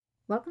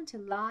Welcome to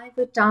Live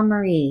with Dawn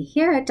Marie,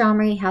 here at Dawn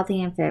Marie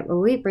Healthy and Fit, where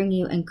we bring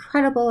you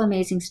incredible,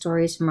 amazing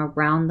stories from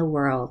around the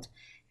world.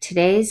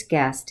 Today's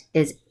guest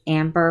is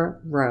Amber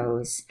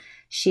Rose.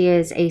 She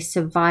is a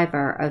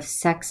survivor of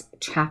sex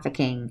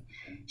trafficking.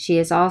 She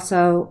has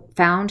also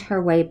found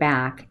her way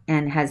back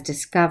and has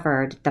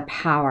discovered the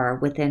power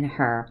within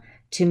her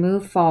to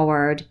move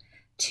forward,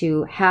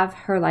 to have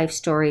her life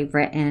story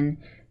written,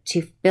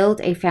 to build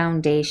a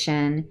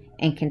foundation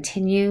and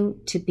continue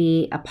to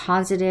be a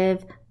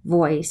positive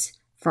voice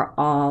for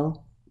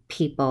all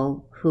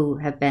people who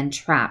have been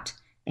trapped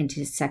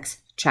into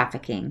sex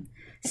trafficking.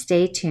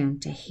 Stay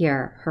tuned to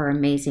hear her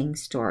amazing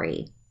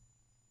story.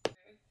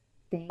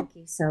 Thank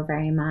you so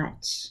very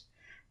much.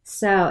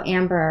 So,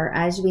 Amber,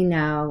 as we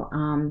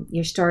know,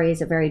 your story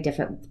is a very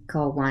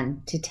difficult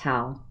one to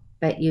tell,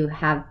 but you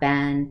have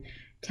been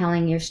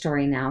telling your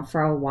story now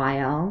for a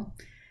while.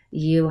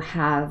 You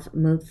have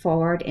moved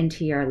forward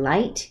into your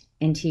light,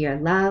 into your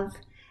love.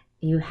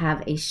 You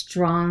have a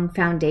strong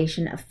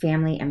foundation of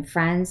family and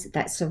friends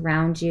that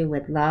surround you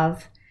with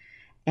love.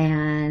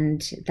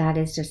 And that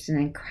is just an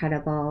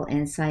incredible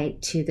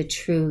insight to the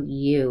true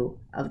you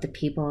of the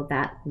people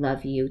that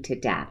love you to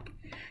death.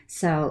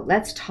 So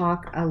let's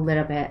talk a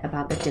little bit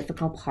about the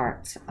difficult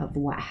parts of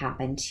what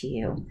happened to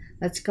you.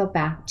 Let's go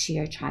back to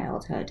your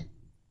childhood.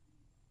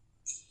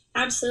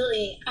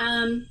 Absolutely.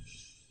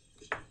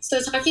 So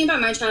talking about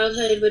my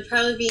childhood would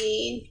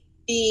probably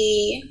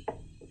be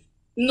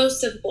the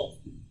most difficult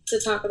to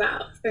talk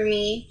about for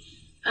me.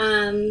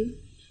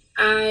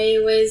 I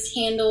was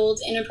handled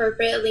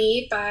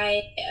inappropriately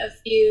by a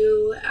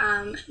few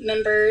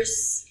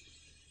members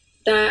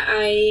that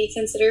I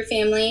consider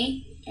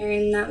family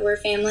and that were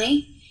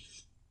family.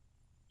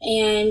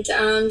 And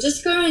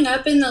just growing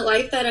up in the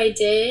life that I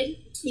did,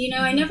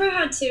 I never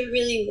had to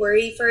really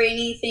worry for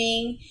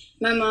anything.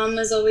 My mom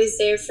was always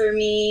there for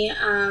me.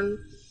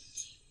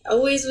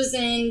 Always was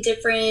in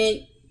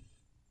different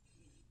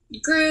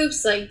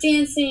groups like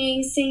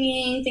dancing,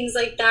 singing, things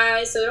like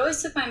that. So it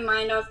always took my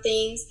mind off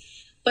things.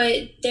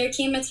 But there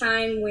came a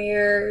time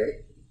where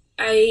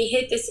I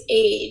hit this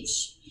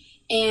age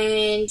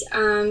and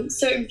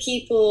certain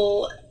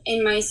people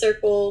in my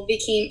circle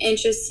became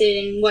interested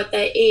in what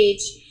that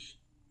age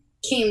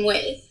came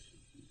with.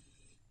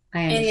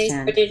 I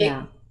understand. And they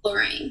started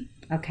exploring.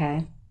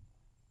 Okay.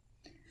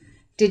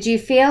 Did you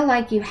feel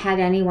like you had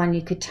anyone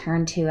you could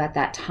turn to at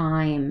that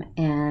time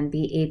and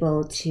be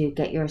able to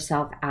get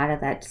yourself out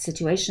of that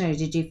situation? Or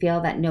did you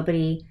feel that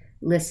nobody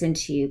listened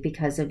to you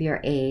because of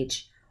your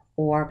age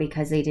or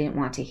because they didn't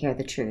want to hear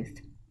the truth?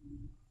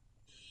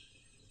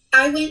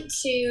 I went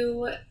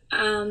to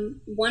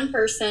one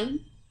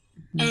person,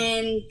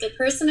 and the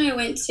person I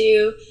went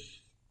to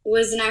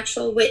was an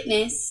actual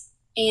witness,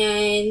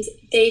 and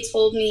they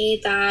told me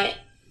that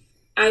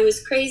I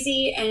was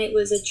crazy and it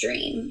was a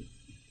dream.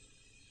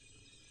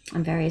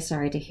 I'm very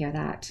sorry to hear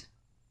that.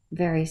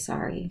 Very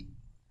sorry.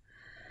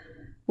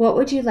 What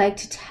would you like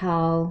to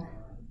tell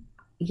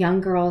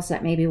young girls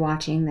that may be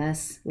watching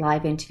this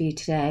live interview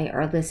today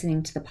or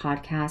listening to the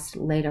podcast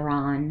later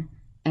on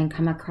and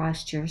come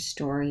across your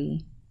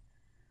story?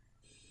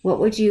 What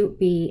would you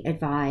be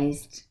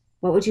advised?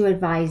 What would you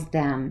advise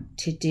them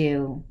to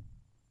do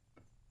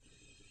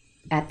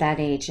at that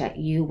age that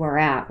you were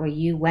at, where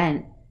you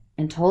went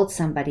and told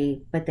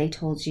somebody, but they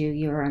told you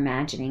you were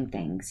imagining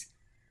things?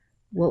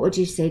 What would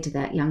you say to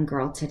that young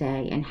girl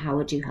today, and how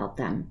would you help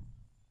them?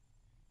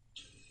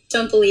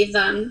 Don't believe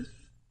them.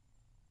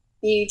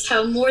 You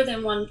tell more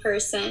than one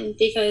person,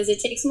 because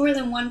it takes more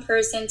than one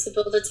person to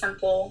build a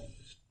temple.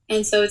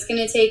 And so it's going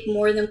to take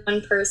more than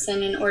one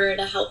person in order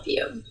to help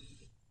you.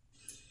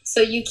 So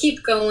you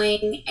keep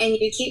going and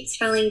you keep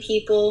telling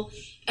people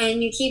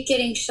and you keep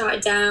getting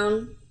shot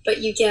down, but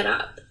you get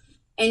up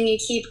and you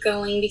keep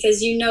going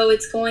because you know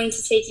it's going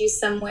to take you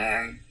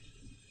somewhere.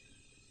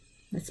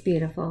 That's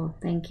beautiful.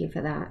 Thank you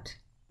for that.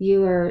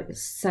 You are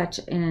such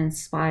an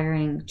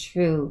inspiring,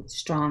 true,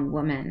 strong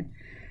woman.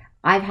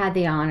 I've had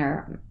the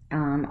honor,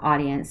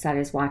 audience that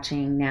is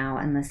watching now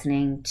and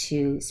listening,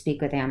 to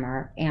speak with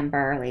Amber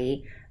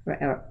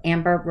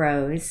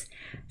Rose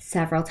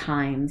several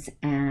times,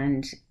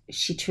 and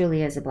she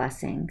truly is a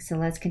blessing. So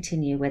let's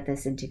continue with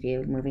this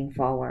interview moving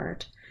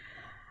forward.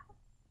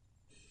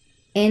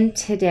 In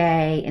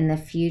today, in the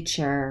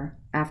future,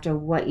 after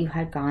what you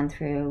had gone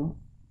through,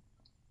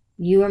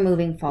 you are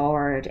moving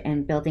forward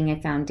and building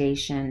a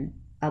foundation,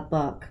 a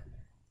book,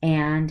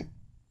 and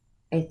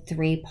a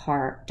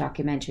 3-part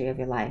documentary of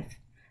your life.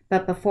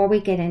 But before we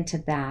get into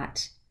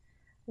that,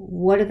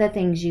 what are the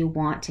things you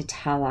want to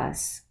tell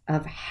us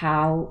of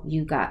how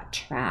you got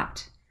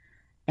trapped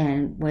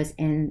and was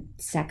in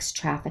sex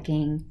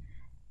trafficking,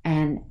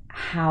 and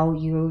how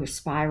you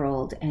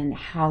spiraled and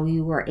how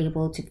you were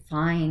able to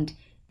find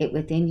it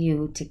within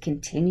you to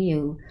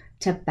continue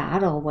to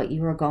battle what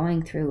you were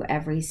going through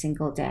every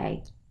single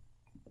day?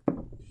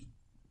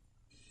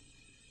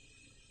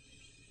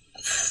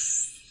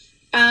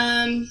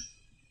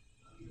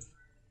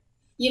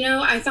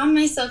 I found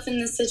myself in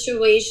this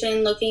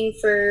situation looking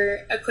for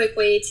a quick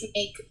way to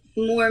make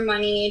more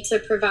money to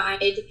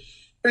provide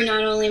for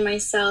not only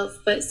myself,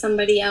 but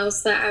somebody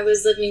else that I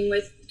was living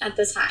with at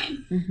the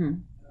time. Mm-hmm.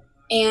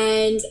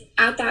 And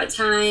at that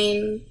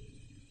time,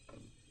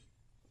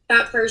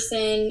 that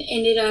person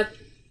ended up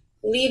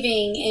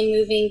leaving and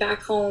moving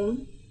back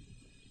home.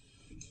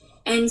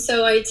 And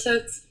so I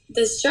took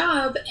this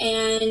job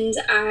and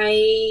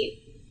I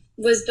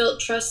was built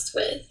trust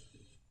with.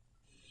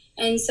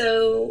 And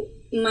so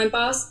my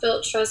boss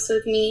built trust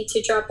with me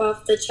to drop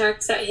off the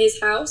checks at his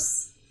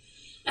house.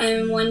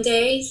 And one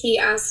day he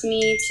asked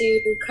me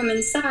to come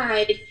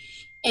inside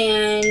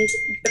and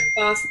drop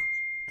off.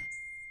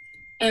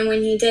 And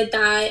when he did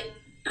that,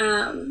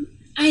 I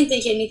didn't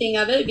think anything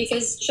of it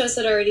because trust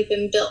had already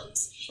been built.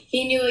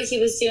 He knew what he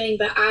was doing,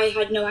 but I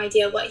had no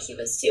idea what he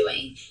was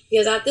doing.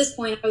 Because at this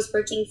point, I was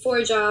working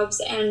 4 jobs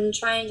and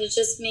trying to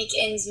just make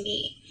ends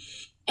meet.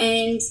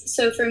 And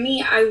so for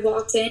me, I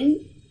walked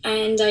in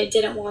and I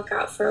didn't walk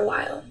out for a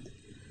while.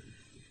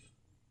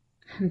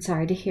 I'm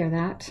sorry to hear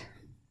that.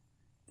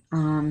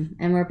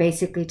 And we're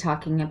basically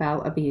talking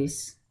about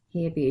abuse.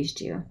 He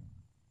abused you.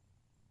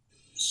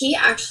 He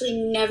actually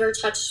never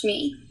touched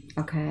me.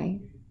 Okay.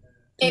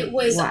 It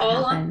was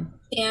all on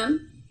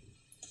him.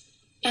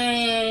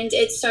 And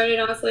it started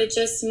off with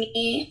just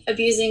me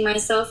abusing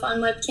myself on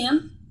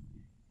webcam.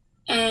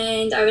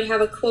 And I would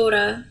have a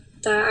quota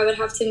that I would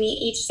have to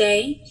meet each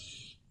day.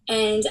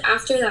 And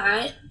after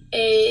that,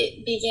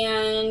 it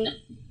began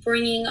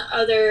bringing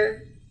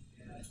other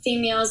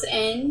females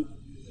in.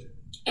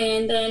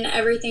 And then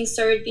everything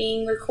started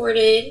being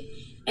recorded.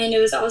 And it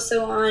was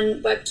also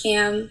on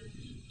webcam.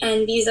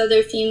 And these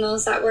other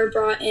females that were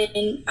brought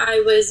in,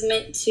 I was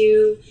meant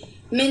to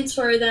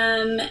mentor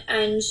them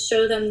and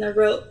show them the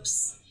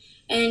ropes.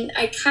 And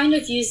I kind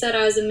of used that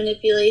as a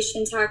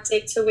manipulation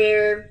tactic to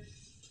where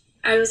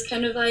I was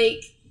kind of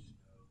like,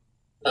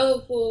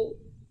 oh, well,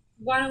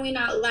 why don't we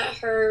not let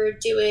her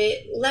do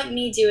it? Let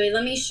me do it.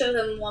 Let me show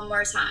them one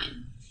more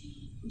time.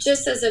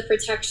 Just as a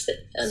protection,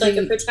 like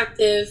a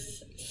protective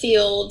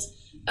field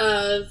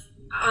of,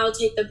 I'll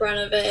take the brunt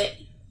of it,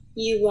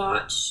 you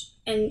watch,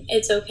 and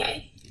it's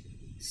okay.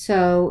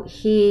 So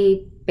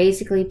he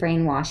basically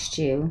brainwashed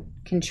you,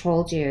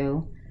 controlled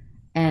you,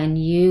 and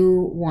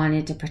you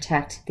wanted to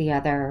protect the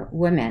other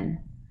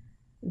women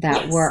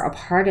that were a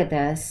part of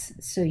this.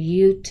 So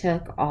you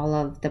took all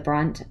of the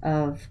brunt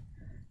of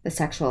the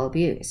sexual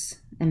abuse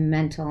and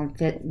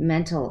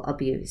mental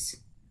abuse.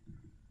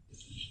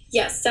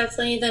 Yes,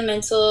 definitely the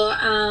mental.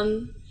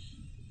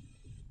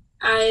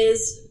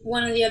 As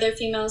one of the other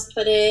females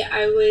put it,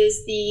 I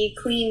was the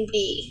queen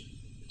bee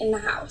in the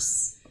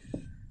house.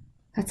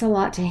 That's a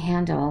lot to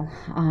handle.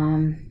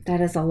 That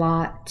is a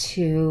lot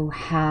to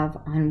have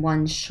on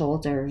one's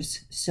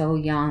shoulders so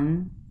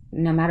young,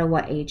 no matter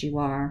what age you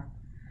are.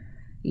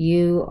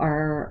 You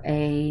are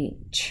a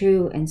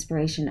true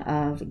inspiration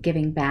of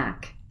giving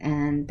back,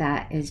 and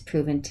that is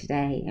proven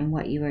today in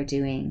what you are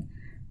doing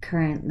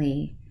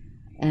currently.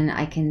 And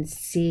I can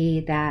see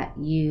that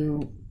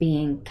you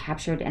being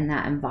captured in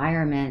that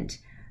environment,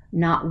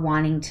 not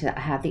wanting to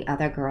have the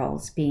other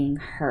girls being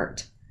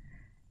hurt.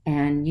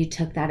 And you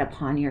took that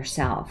upon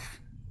yourself.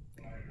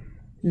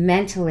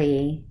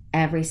 Mentally,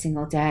 every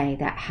single day,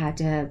 that had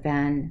to have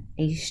been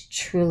a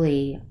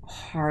truly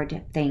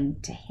hard thing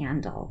to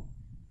handle.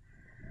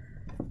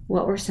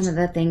 What were some of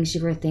the things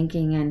you were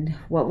thinking, and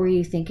what were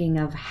you thinking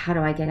of, how do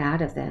I get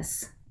out of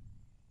this?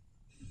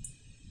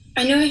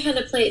 I knew I had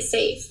to play it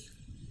safe.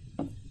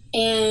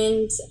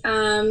 And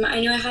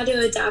I knew I had to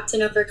adapt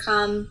and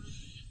overcome.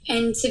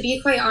 And to be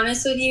quite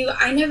honest with you,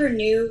 I never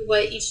knew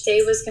what each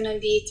day was going to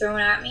be thrown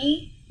at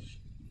me.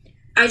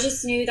 I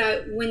just knew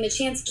that when the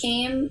chance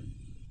came,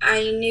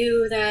 I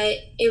knew that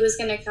it was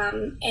going to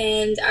come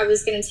and I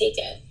was going to take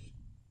it.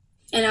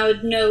 And I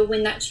would know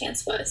when that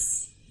chance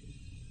was.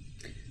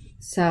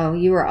 So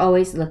you were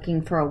always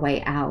looking for a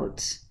way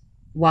out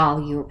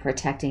while you were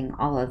protecting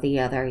all of the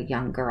other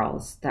young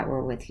girls that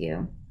were with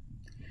you.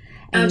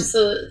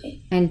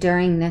 Absolutely. And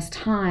during this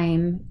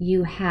time,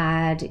 you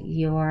had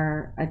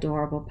your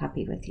adorable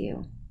puppy with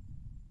you.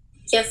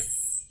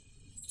 Yes,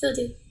 still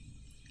do.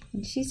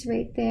 And she's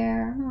right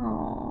there.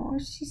 Oh,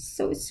 she's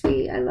so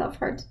sweet. I love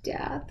her to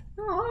death.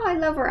 Oh, I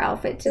love her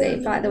outfit today,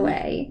 by the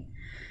way.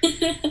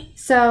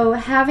 So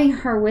having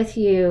her with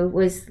you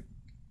was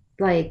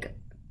like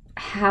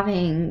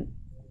having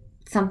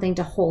something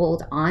to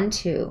hold on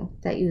to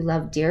that you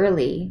love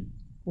dearly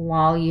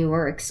while you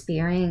were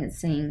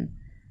experiencing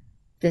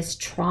this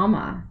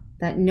trauma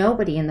that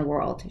nobody in the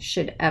world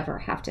should ever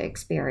have to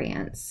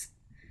experience.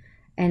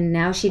 And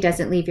now she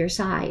doesn't leave your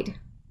side.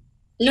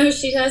 No,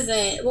 she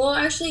doesn't. Well,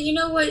 actually, you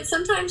know what?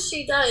 Sometimes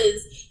she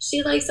does.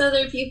 She likes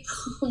other people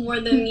more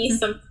than me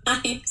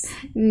sometimes.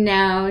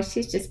 No,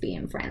 she's just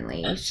being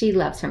friendly. She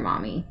loves her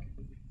mommy.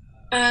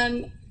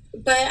 But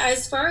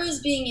as far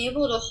as being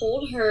able to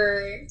hold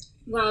her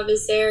while I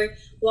was there,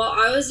 while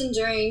I was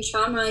enduring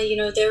trauma, you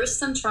know, there was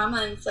some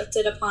trauma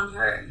inflicted upon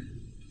her.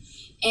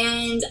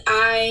 And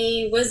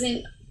I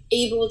wasn't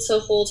able to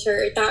hold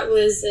her. That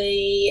was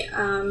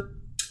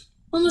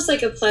almost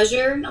like a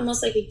pleasure,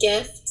 almost like a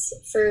gift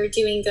for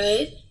doing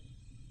good.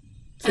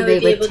 So I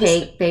would be able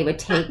to they would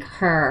take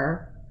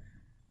her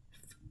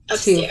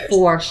upstairs. to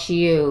force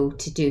you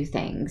to do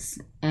things,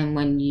 and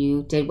when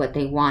you did what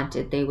they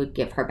wanted, they would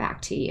give her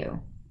back to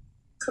you.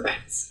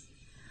 Correct.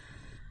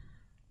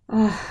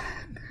 Oh,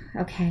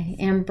 okay.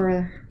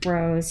 Amber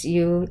Rose,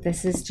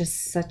 this is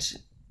just such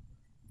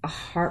a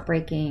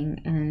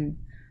heartbreaking and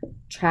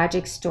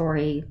tragic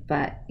story,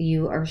 but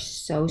you are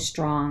so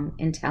strong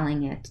in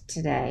telling it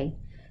today.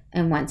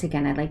 And once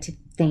again, I'd like to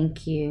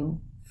thank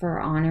you for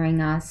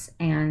honoring us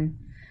and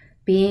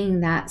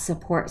being that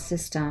support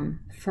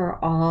system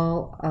for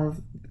all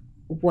of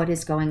what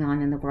is going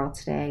on in the world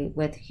today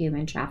with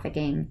human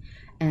trafficking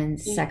and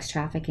sex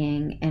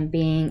trafficking, and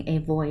being a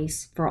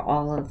voice for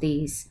all of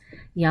these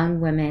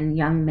young women,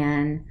 young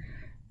men,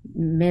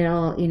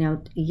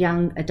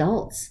 young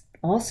adults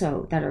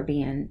also that are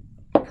being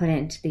put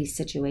into these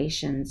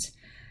situations.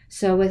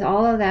 So with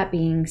all of that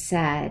being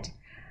said,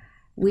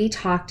 we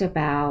talked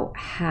about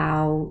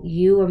how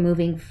you are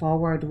moving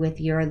forward with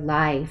your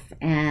life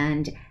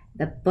and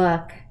the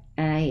book.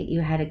 You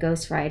had a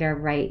ghostwriter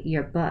write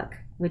your book.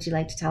 Would you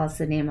like to tell us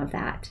the name of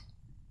that?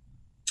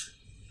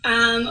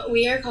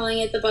 We are calling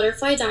it The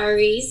Butterfly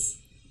Diaries.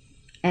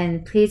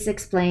 And please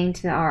explain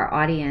to our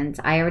audience,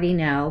 I already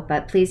know,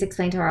 but please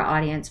explain to our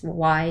audience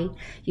why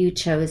you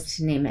chose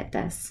to name it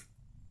this.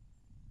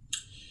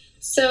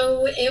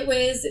 So it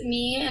was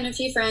me and a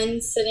few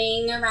friends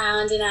sitting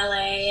around in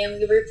LA, and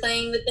we were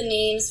playing with the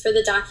names for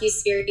the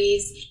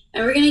docuseries,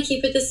 and we're going to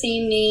keep it the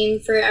same name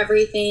for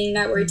everything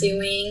that we're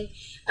doing,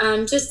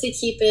 just to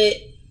keep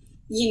it,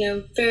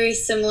 very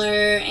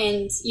similar,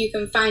 and you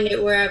can find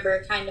it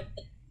wherever kind of.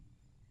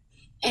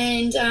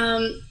 And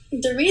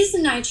the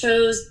reason I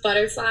chose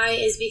butterfly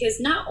is because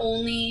not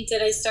only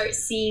did I start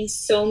seeing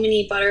so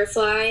many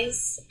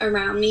butterflies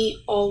around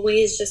me,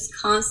 always, just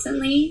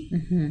constantly,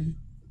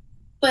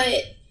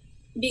 but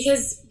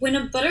because when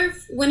a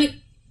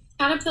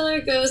caterpillar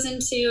goes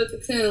into a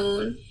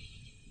cocoon,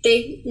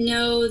 they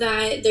know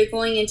that they're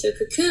going into a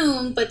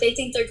cocoon, but they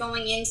think they're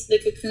going into the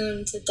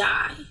cocoon to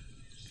die.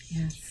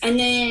 Yes. And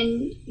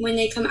then when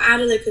they come out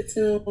of the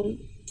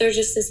cocoon, they're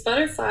just this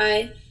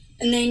butterfly,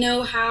 and they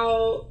know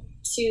how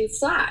to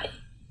fly.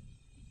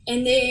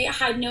 And they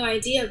had no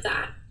idea of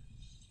that.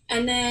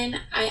 And then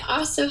I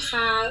also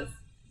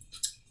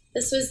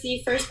this was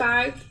the first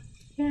bag.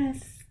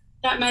 Yes.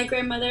 That my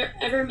grandmother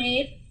ever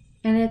made.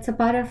 And it's a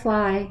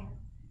butterfly.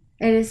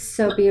 It is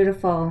so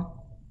beautiful.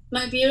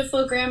 My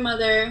beautiful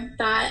grandmother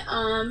that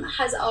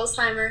has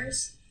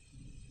Alzheimer's.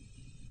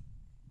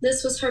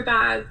 This was her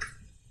bag.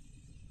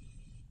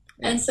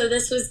 And so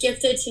this was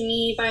gifted to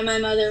me by my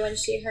mother when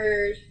she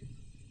heard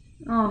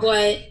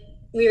what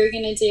we were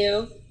going to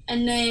do.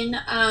 And then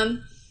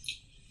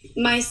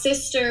my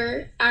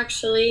sister,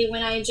 actually,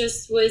 when I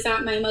just was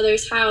at my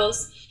mother's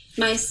house,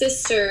 my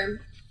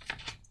sister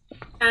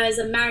has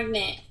a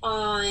magnet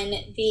on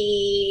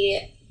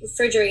the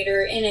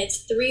refrigerator, and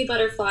it's 3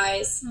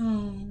 butterflies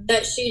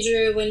that she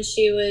drew when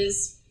she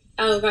was,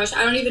 oh gosh,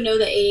 I don't even know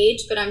the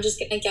age, but I'm just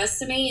going to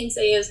guesstimate and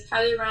say it was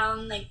probably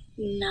around like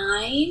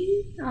 9,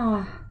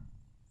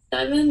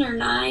 7 or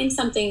 9,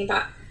 something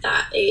about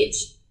that age.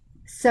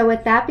 So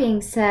with that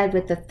being said,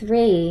 with the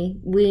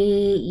 3,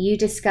 you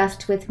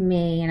discussed with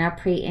me in our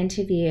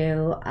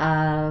pre-interview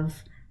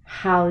of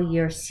how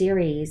your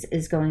series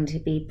is going to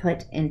be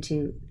put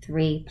into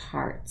 3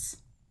 parts.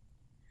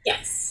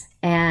 Yes.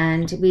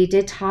 And we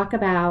did talk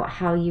about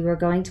how you were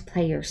going to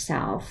play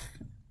yourself.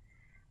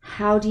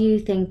 How do you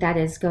think that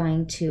is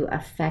going to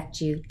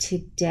affect you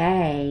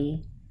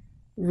today,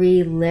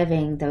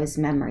 reliving those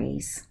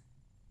memories?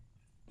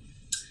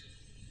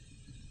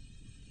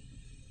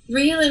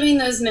 Reliving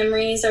those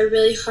memories are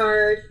really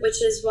hard,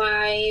 which is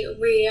why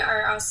we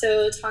are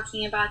also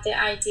talking about the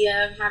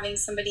idea of having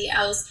somebody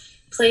else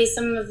play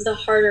some of the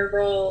harder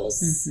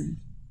roles.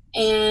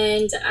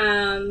 And,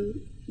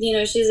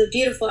 she's a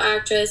beautiful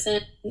actress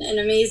and an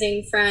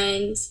amazing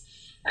friend,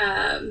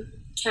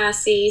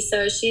 Cassie,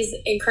 so she's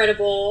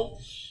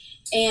incredible.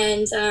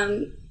 And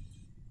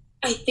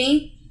I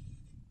think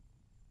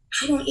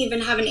I don't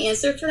even have an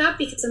answer for that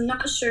because I'm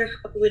not sure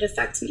how it would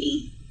affect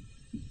me.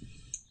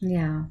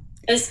 Yeah.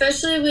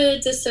 Especially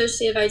with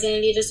dissociative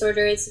identity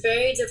disorder, it's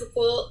very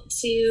difficult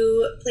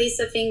to place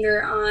a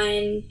finger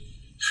on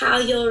how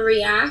you'll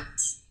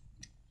react.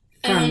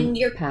 From and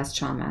your past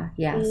trauma,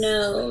 yes.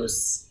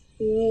 Knows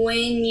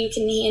when you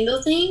can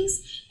handle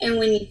things and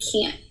when you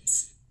can't.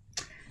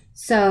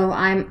 So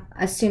I'm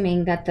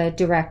assuming that the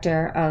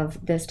director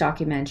of this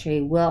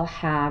documentary will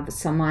have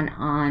someone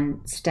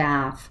on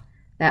staff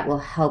that will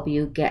help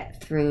you get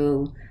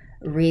through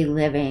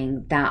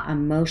reliving that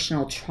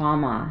emotional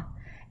trauma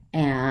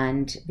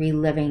and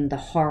reliving the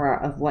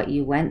horror of what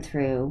you went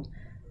through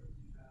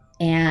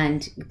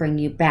and bring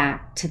you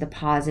back to the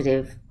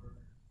positive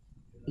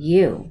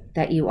you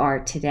that you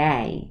are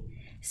today.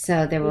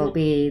 So there will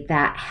be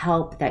that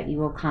help that you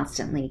will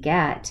constantly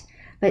get.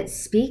 But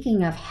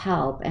speaking of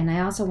help, and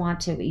I also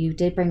you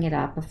did bring it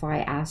up before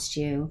I asked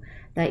you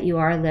that you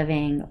are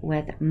living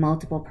with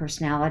multiple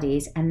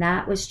personalities, and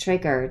that was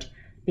triggered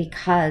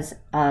because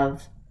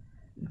of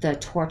the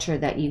torture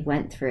that you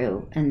went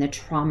through and the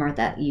trauma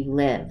that you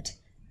lived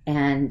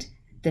and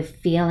the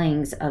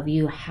feelings of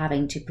you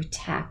having to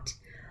protect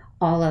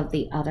all of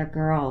the other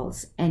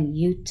girls, and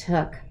you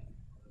took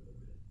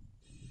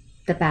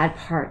the bad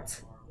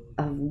parts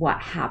of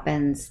what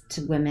happens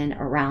to women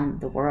around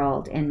the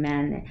world, and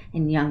men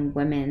and young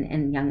women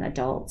and young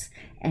adults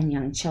and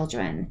young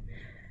children.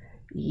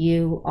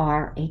 You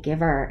are a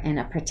giver and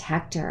a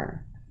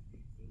protector,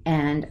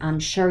 and I'm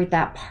sure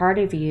that part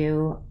of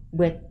you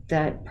with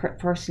the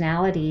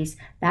personalities,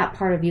 that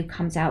part of you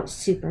comes out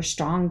super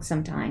strong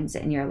sometimes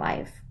in your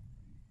life,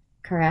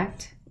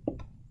 correct?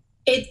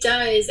 It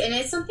does, and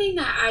it's something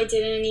that I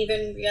didn't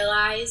even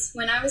realize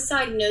when I was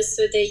diagnosed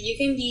with it. You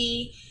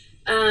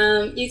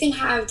can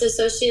have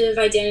dissociative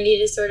identity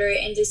disorder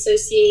and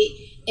dissociate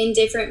in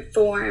different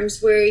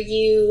forms where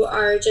you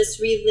are just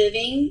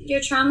reliving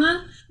your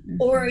trauma,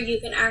 or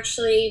you can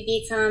actually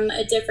become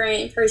a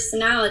different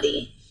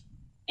personality.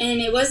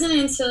 And it wasn't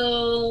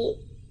until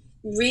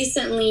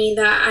recently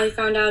that I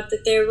found out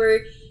that there were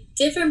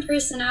different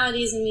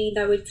personalities in me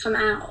that would come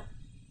out.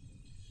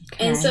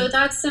 Okay. And so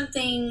that's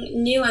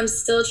something new I'm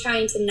still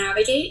trying to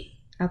navigate.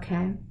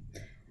 Okay.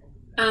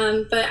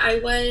 But I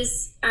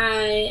was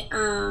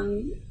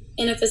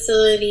in a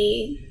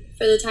facility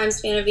for the time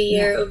span of a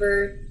year,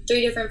 over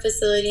 3 different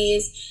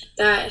facilities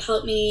that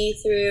helped me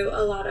through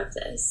a lot of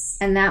this.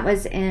 And that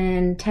was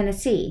in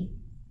Tennessee.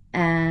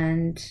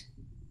 And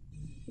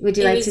would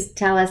you like to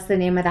tell us the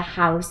name of the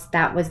house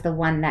that was the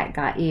one that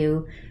got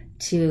you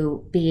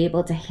to be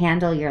able to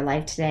handle your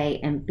life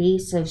today and be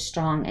so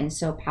strong and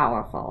so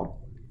powerful?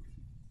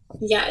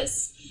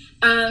 Yes.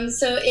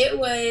 So it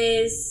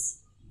was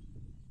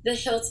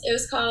it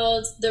was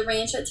called the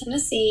Ranch at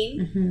Tennessee,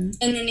 and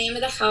the name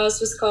of the house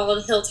was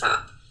called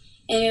Hilltop.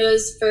 And it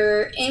was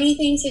for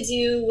anything to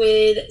do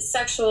with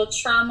sexual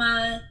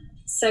trauma,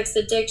 sex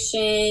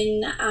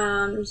addiction,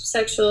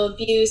 sexual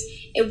abuse,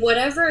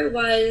 whatever it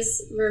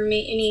was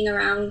remaining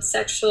around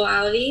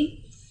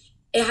sexuality,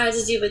 it had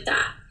to do with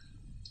that.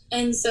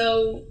 And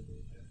so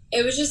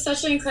it was just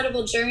such an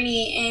incredible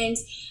journey, and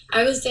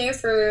I was there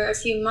for a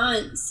few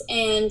months,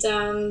 and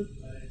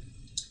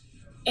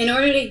in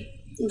order to,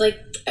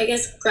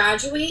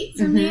 graduate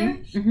from there,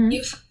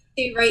 you have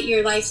to write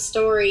your life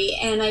story,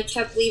 and I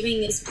kept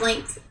leaving this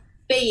blank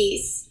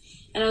space,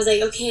 and I was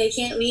like, okay, I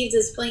can't leave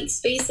this blank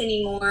space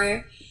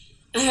anymore.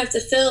 I have to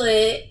fill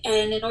it,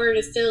 and in order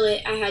to fill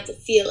it, I had to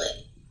feel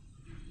it.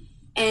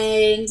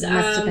 And it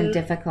must have been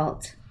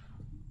difficult.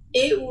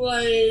 It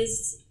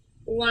was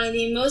one of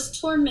the most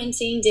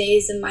tormenting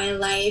days in my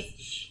life,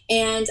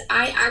 and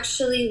I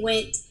actually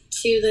went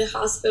to the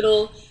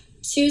hospital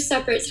 2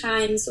 separate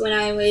times when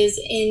I was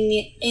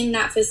in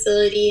that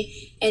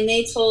facility, and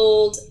they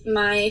told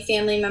my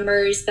family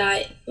members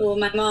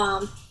my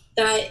mom,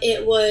 that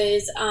it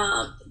was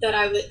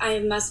that I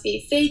must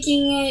be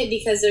faking it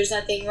because there's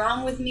nothing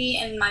wrong with me,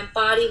 and my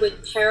body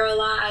would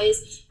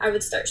paralyze. I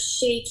would start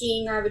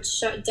shaking, or I would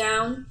shut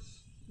down.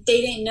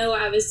 They didn't know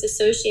I was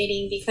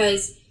dissociating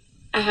because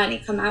I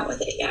hadn't come out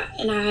with it yet,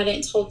 and I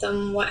hadn't told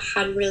them what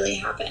had really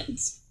happened.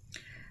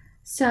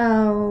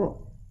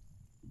 So,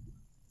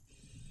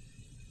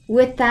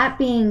 with that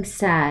being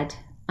said,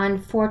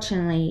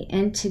 unfortunately,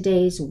 in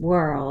today's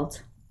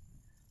world,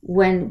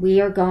 when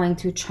we are going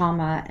through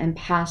trauma and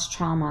past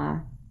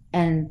trauma,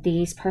 and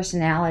these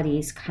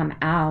personalities come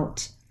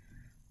out,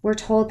 we're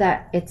told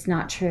that it's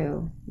not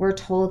true. We're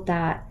told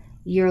that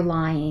you're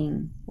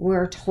lying.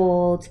 We're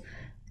told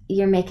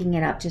you're making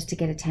it up just to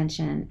get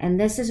attention. And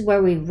this is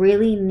where we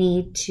really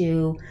need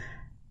to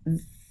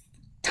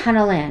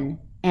tunnel in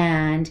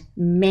and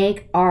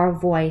make our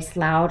voice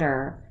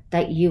louder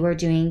that you are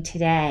doing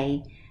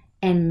today,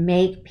 and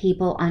make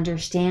people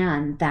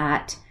understand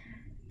that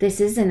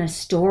this isn't a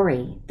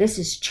story. This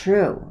is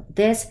true.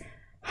 This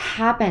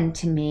happened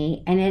to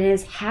me, and it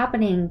is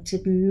happening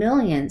to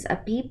millions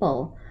of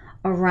people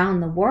around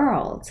the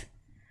world.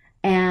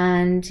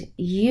 And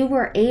you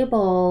were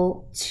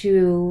able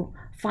to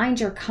find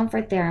your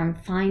comfort there and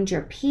find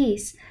your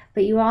peace.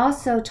 But you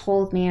also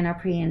told me in a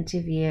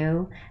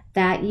pre-interview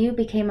that you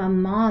became a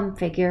mom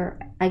figure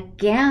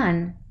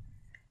again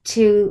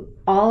to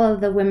all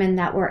of the women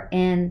that were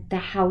in the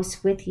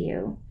house with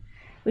you.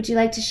 Would you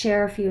like to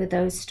share a few of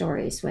those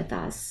stories with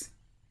us?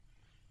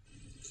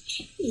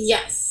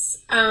 Yes.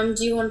 Do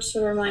you want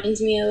to remind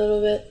me a little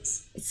bit?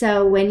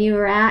 So when you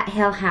were at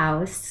Hill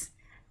House,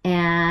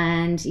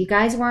 and you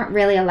guys weren't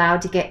really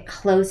allowed to get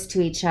close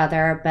to each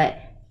other, but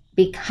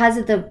because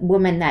of the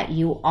woman that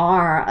you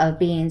are, of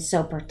being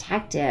so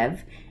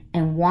protective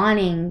and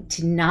wanting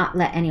to not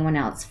let anyone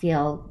else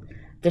feel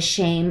the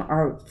shame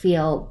or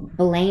feel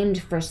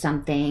blamed for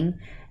something,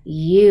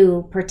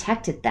 you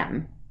protected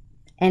them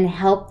and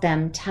helped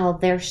them tell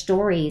their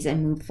stories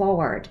and move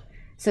forward.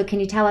 So can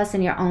you tell us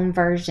in your own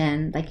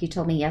version, like you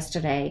told me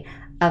yesterday,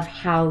 of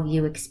how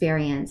you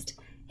experienced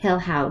Hill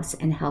House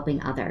and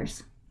helping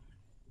others?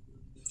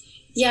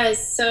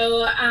 Yes.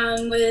 So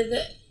with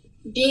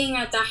being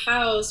at the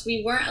house,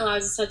 we weren't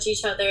allowed to touch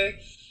each other,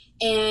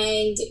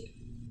 and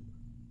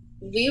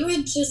we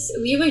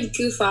would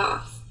goof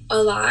off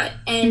a lot.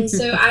 And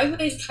so I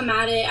would come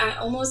at it at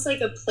almost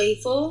like a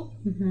playful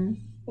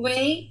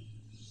way.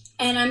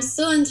 And I'm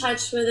still in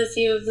touch with a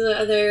few of the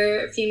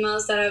other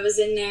females that I was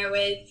in there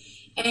with.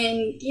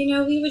 And,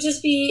 we would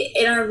just be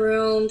in our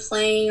room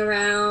playing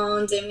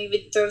around, and we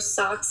would throw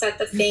socks at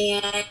the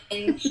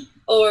fan.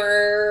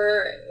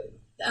 Or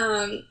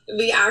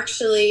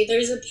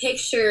there's a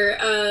picture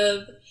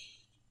of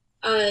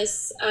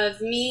us,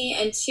 of me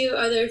and two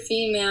other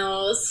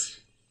females,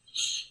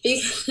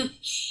 because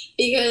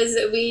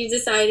we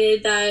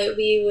decided that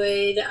we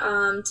would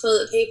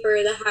toilet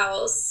paper the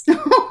house.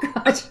 Oh,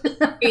 gosh.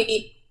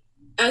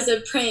 As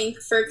a prank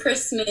for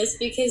Christmas,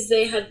 because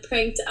they had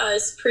pranked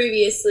us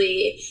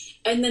previously.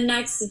 And the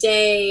next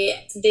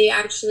day, they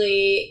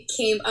actually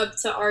came up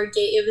to our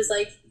gate. It was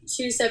like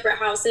two separate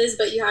houses,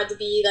 but you had to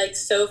be like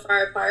so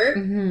far apart.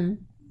 Mm-hmm.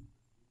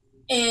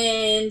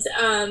 And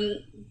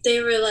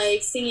they were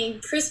like singing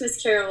Christmas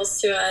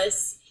carols to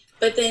us,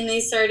 but then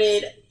they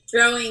started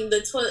throwing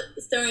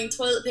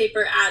toilet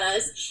paper at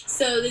us.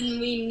 So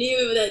then we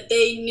knew that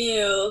they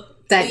knew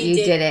that you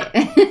did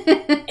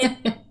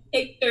it.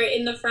 Picture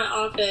in the front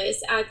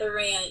office at the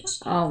ranch.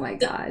 Oh my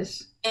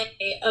gosh.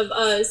 Of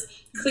us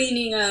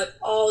cleaning up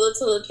all the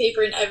toilet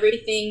paper, and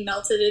everything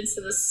melted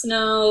into the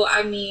snow.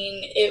 I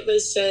mean, it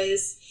was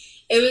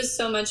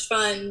so much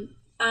fun.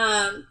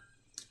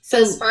 So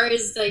as far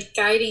as like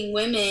guiding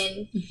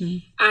women,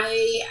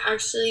 I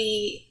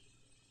actually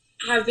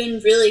have been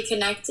really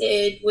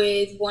connected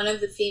with one of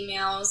the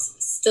females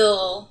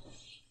still,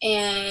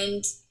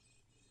 and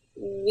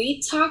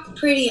we talk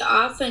pretty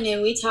often,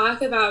 and we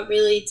talk about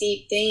really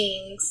deep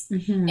things.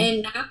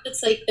 And now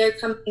it's like they're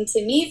coming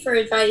to me for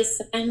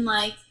advice. I'm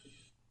like,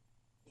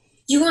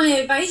 you want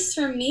advice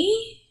from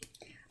me?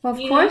 Well, of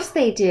course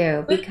they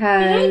do,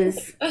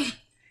 because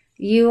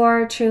you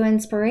are a true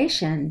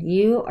inspiration.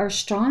 You are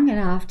strong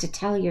enough to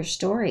tell your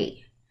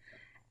story.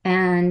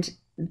 And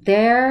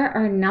there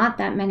are not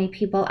that many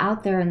people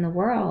out there in the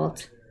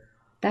world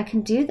that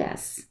can do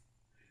this.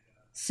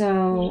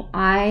 So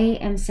I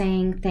am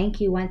saying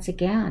thank you once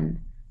again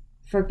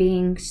for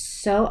being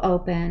so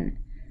open,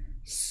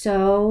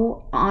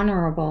 so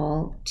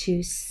honorable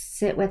to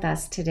sit with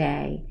us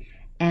today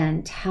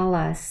and tell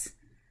us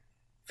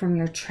from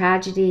your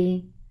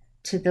tragedy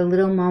to the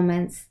little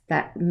moments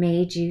that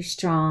made you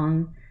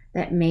strong,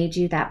 that made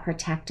you that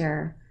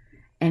protector,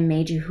 and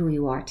made you who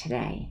you are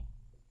today.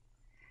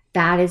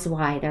 That is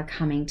why they're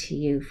coming to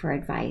you for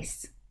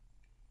advice.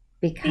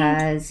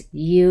 Because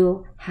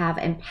you have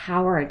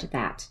empowered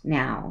that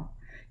now.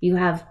 You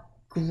have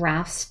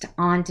grasped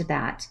onto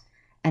that,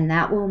 and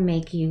that will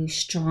make you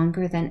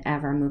stronger than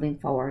ever moving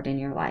forward in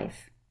your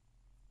life.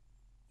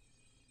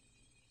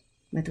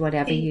 With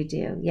whatever you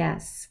do,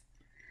 yes.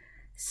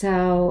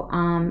 So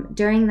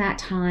during that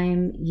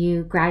time,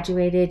 you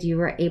graduated, you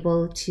were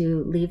able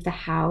to leave the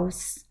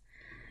house,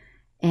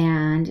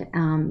 and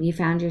you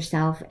found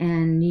yourself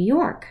in New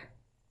York.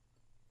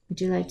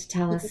 Would you like to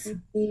tell us?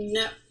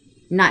 No.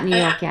 Not New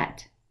York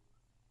yet.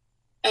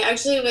 I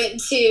actually went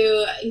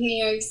to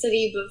New York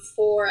City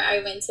before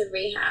I went to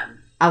rehab.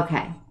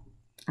 Okay.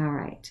 All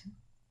right.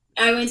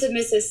 I went to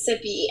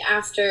Mississippi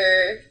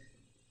after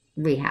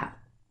rehab.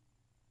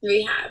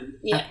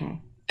 Yeah.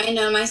 Okay. I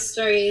know my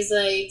story is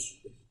like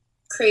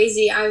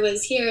crazy. I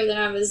was here, then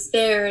I was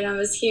there, and I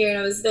was here, and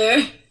I was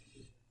there.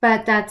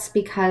 But that's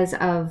because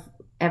of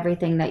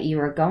everything that you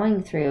were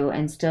going through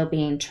and still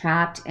being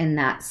trapped in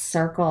that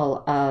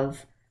circle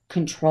of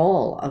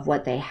control of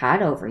what they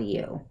had over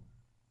you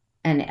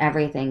and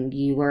everything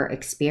you were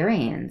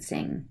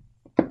experiencing.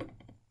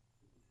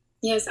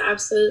 Yes,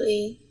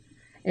 absolutely.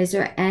 Is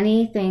there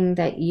anything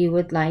that you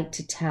would like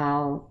to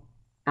tell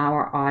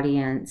our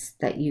audience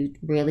that you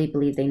really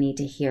believe they need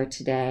to hear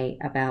today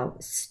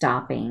about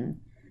stopping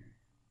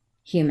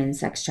human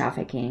sex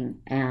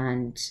trafficking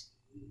and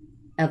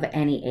of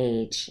any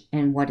age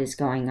and what is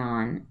going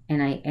on?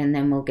 And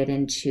then we'll get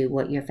into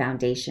what your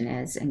foundation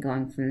is and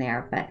going from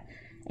there. But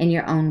in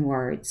your own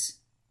words,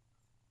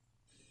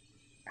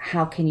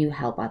 how can you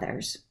help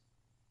others?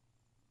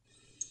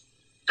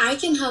 I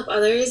can help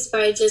others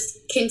by just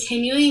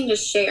continuing to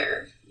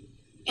share.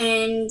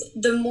 And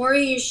the more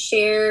you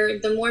share,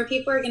 the more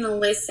people are going to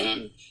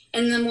listen.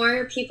 And the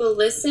more people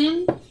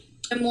listen,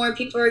 the more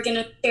people are going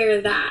to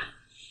share that.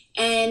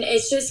 And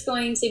it's just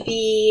going to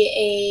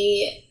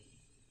be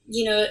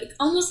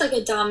almost like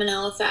a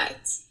domino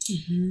effect.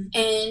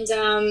 And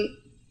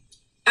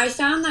I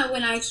found that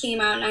when I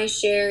came out and I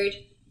shared,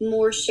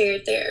 more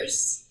shared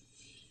theirs.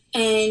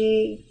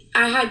 And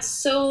I had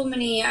so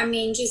many,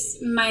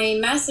 just my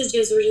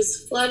messages were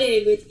just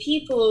flooded with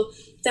people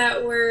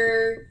that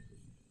were,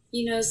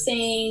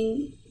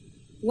 saying,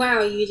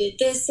 wow, you did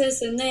this,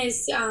 and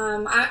this.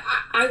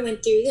 I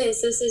went through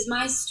this. This is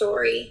my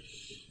story.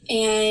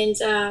 And,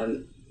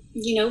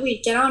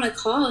 we'd get on a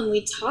call and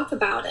we'd talk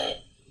about it.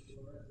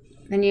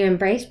 And you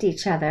embraced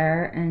each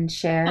other and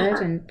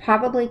shared and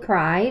probably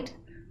cried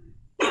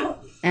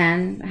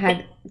and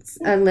had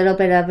a little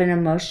bit of an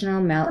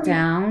emotional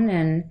meltdown.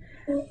 And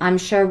I'm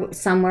sure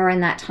somewhere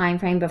in that time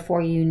frame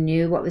before you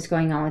knew what was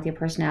going on with your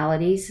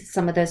personalities,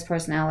 some of those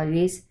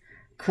personalities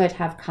could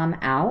have come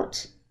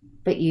out,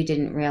 but you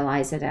didn't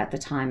realize it at the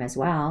time as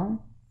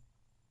well.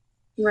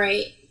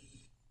 Right.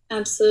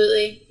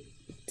 Absolutely.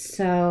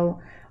 So,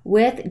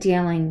 with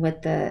dealing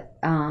with the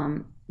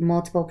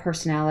multiple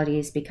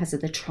personalities because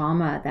of the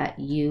trauma that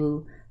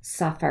you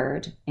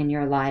suffered in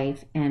your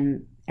life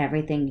and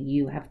everything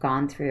you have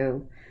gone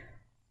through,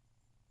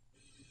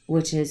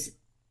 which is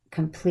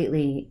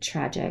completely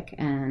tragic,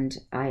 and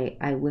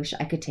I wish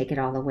I could take it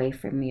all away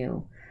from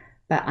you.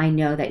 But I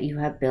know that you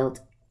have built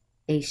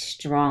a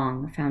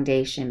strong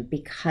foundation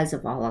because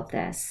of all of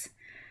this.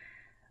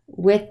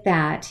 With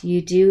that,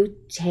 you do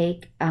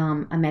take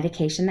a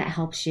medication that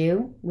helps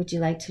you. Would you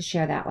like to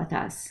share that with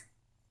us?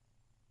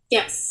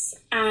 Yes,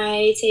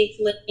 I take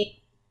lithium.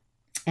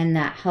 And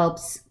that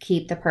helps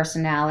keep the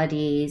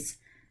personalities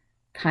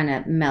kind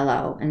of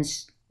mellow and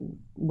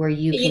where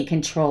you can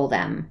control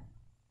them.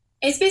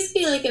 It's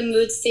basically like a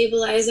mood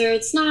stabilizer.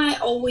 It's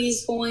not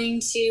always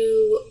going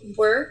to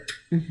work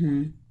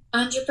 100%,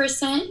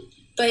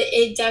 but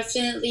it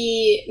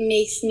definitely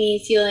makes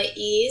me feel at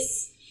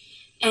ease.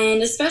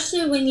 And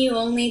especially when you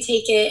only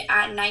take it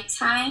at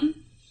nighttime,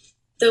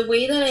 the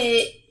way that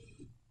it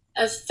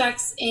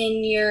affects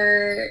in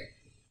your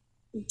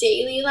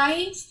daily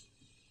life,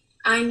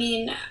 I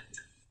mean,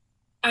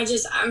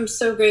 I'm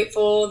so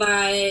grateful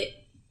that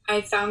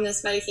I found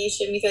this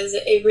medication because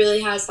it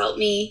really has helped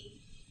me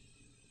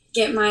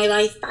get my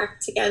life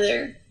back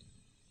together.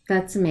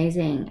 That's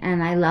amazing.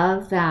 And I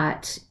love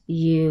that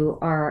you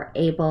are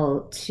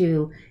able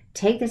to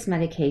take this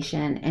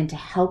medication and to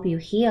help you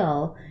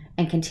heal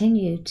and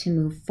continue to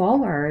move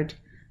forward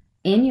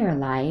in your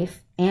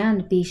life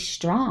and be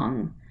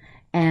strong.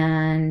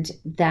 And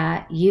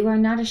that you are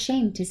not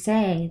ashamed to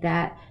say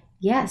that,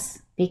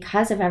 yes,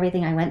 because of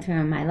everything I went through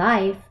in my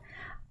life,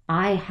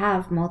 I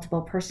have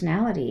multiple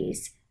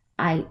personalities.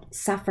 I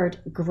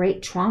suffered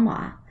great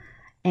trauma.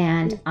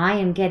 And I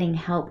am getting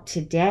help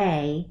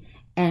today.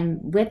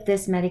 And with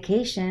this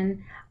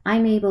medication,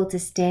 I'm able to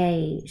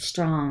stay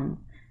strong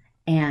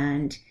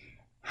and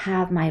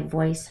have my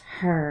voice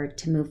heard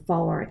to move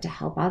forward to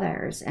help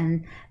others.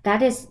 And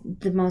that is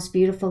the most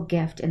beautiful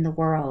gift in the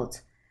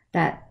world,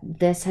 that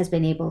this has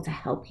been able to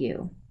help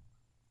you.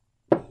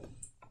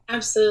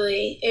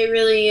 Absolutely. It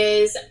really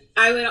is.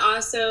 I would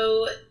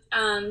also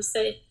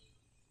say,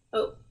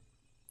 oh.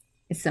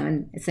 Is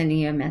someone sending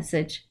you a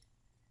message?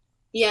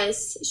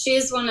 Yes, she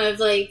is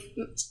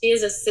she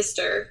is a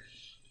sister,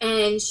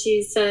 and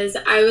she says,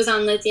 I was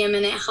on lithium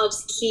and it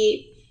helps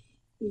keep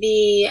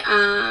the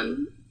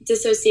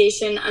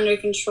dissociation under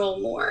control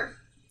more.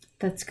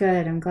 That's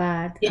good. I'm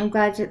glad. Yeah. I'm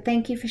glad.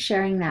 Thank you for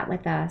sharing that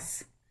with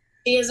us.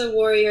 She is a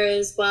warrior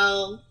as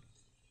well,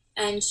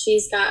 and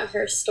she's got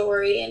her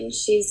story, and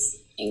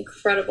she's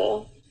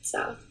incredible.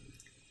 So,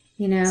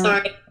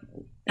 sorry.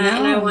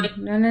 No.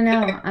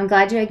 I'm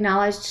glad you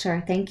acknowledged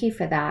her. Thank you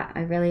for that.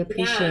 I really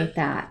appreciate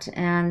that.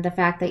 And the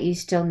fact that you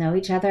still know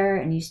each other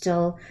and you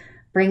still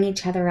bring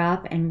each other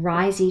up and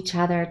rise each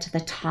other to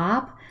the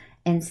top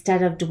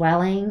instead of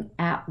dwelling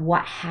at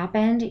what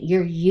happened.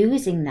 You're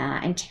using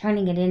that and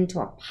turning it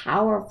into a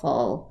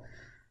powerful,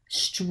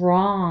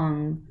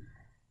 strong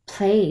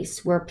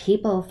place where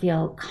people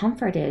feel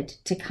comforted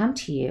to come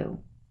to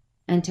you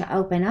and to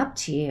open up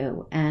to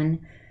you, and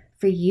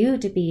for you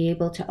to be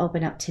able to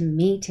open up to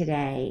me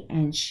today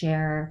and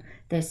share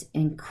this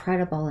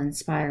incredible,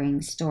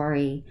 inspiring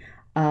story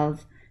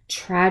of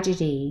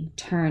tragedy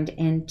turned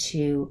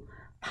into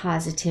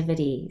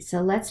positivity.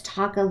 So let's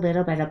talk a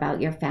little bit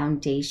about your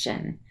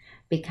foundation,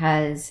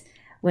 because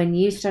when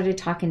you started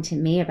talking to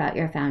me about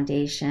your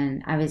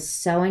foundation, I was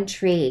so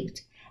intrigued,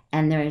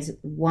 and there's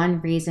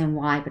one reason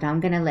why, but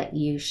I'm going to let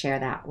you share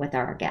that with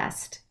our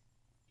guest.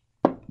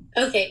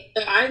 Okay,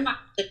 so I'm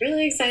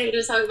really excited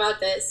to talk about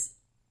this.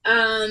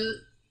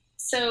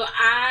 So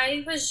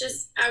I was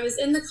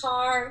in the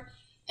car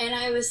and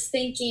I was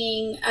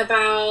thinking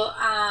about,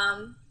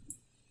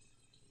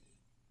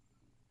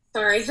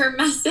 her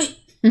message.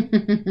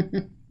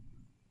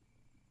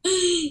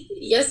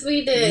 Yes,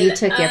 we did. You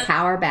took your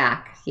power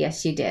back.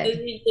 Yes, you did.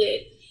 We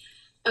did.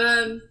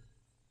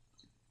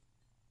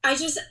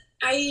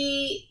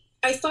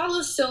 I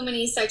follow so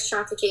many sex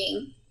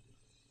trafficking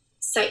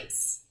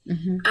sites.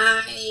 Mm-hmm.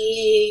 I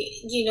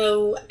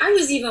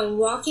was even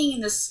walking in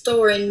the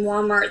store in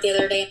Walmart the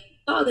other day and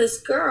I saw this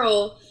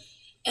girl,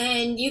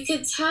 and you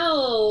could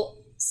tell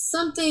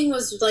something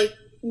was like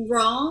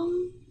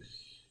wrong,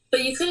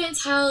 but you couldn't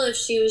tell if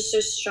she was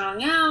just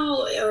strung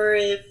out or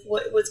if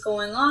what was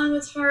going on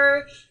with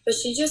her. But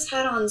she just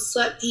had on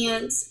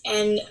sweatpants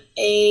and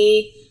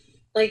a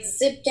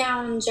zip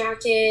down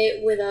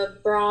jacket with a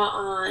bra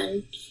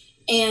on,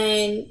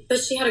 but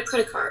she had a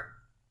credit card.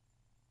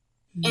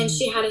 And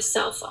she had a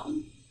cell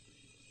phone.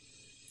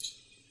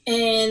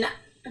 And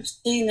I'm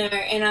sitting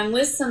there and I'm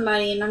with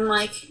somebody and I'm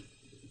like,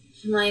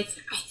 I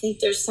think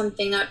there's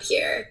something up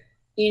here,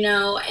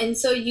 And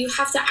so you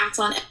have to act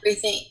on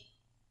everything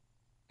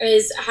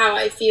is how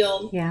I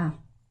feel. Yeah.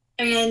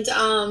 And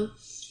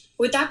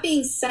with that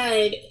being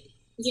said,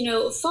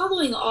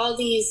 following all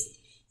these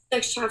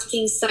sex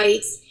trafficking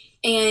sites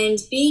and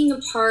being a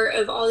part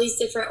of all these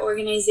different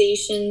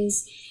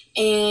organizations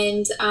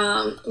and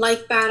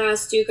like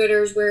Badass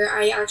Do-Gooders, where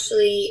I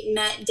actually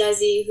met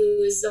Desi,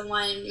 who is the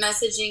one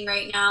messaging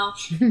right now,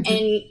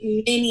 and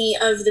many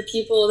of the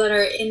people that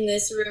are in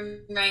this room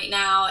right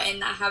now and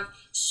that have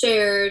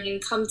shared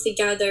and come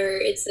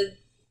together. It's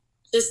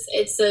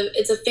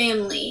a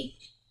family.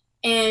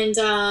 And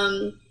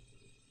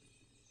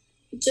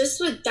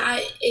just with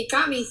that, it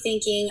got me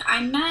thinking.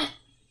 I met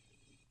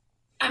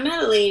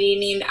a lady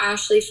named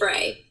Ashley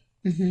Frey,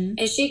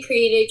 and she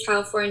created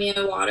California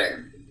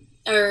Water,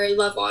 or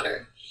Love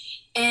Water.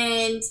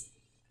 And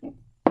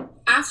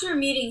after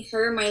meeting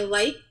her, my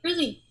life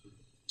really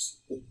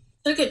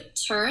took a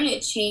turn.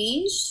 It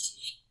changed.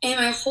 And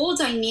my whole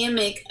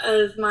dynamic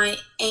of my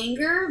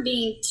anger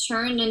being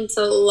turned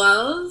into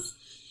love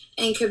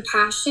and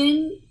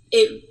compassion,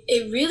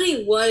 it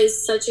really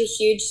was such a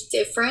huge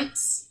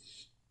difference.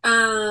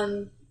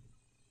 And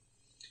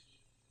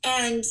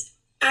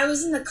I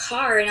was in the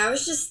car and I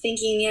was just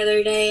thinking the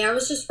other day, I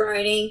was just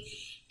riding,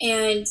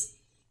 and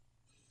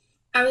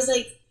I was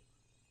like,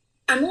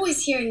 I'm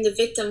always hearing the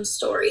victim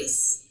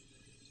stories.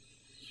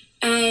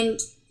 And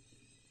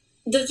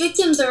the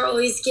victims are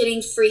always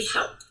getting free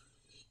help.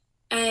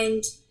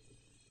 And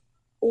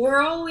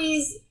we're not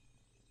always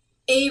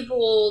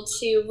able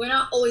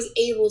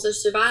to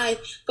survive,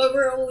 but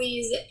we're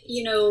always,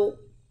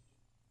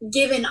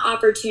 given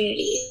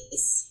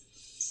opportunities.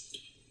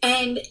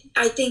 And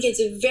I think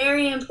it's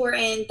very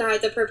important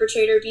that the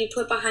perpetrator be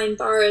put behind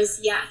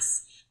bars,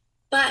 yes.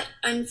 But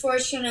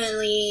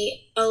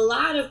unfortunately, a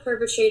lot of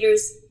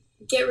perpetrators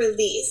get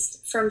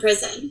released from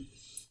prison.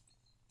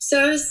 So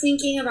I was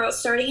thinking about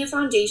starting a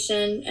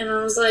foundation, and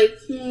I was like,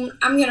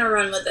 I'm going to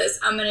run with this.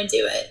 I'm going to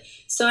do it.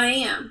 So I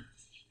am.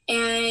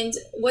 And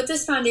what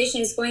this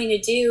foundation is going to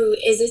do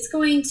is it's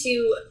going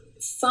to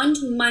fund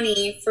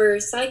money for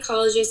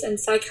psychologists and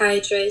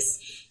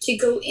psychiatrists to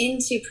go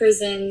into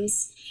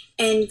prisons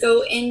and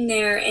go in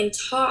there and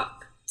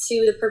talk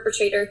to the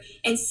perpetrator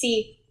and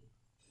see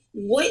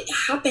what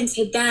happened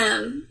to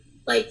them.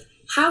 Like,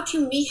 how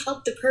can we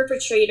help the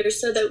perpetrator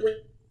so that when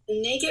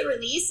they get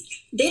released,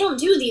 they don't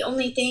do the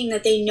only thing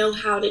that they know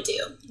how to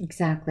do.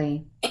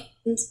 Exactly.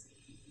 And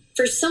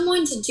for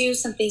someone to do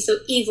something so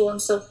evil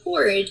and so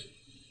horrid,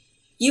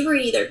 you were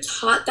either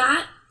taught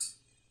that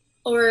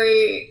or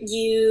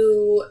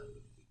you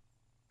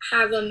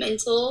have a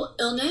mental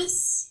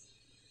illness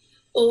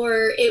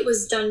or it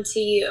was done to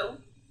you.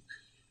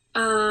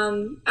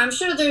 I'm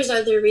sure there's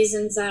other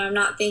reasons that I'm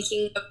not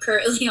thinking of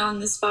currently on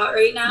the spot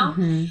right now,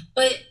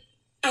 but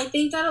I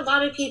think that a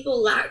lot of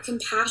people lack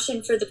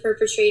compassion for the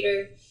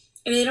perpetrator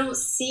and they don't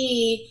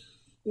see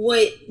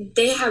what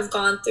they have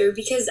gone through,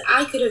 because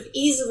I could have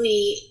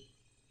easily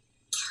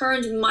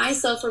turned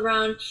myself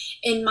around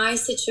in my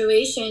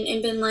situation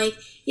and been like,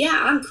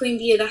 yeah, I'm queen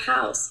bee of the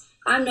house.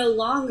 I'm no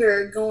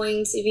longer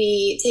going to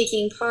be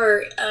taking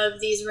part of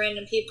these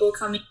random people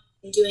coming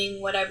and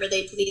doing whatever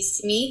they please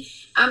to me.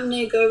 I'm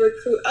going to go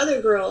recruit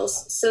other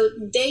girls so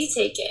they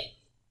take it.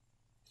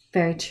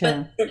 Very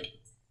true.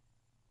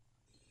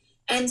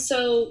 And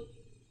so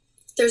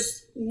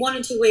there's one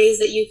or two ways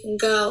that you can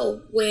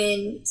go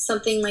when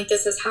something like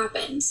this has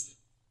happened.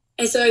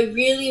 And so I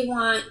really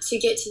want to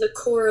get to the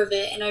core of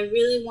it, and I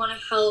really want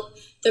to help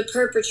the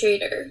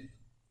perpetrator.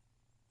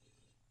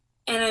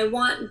 And I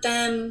want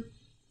them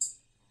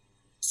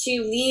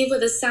to leave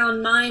with a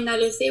sound mind that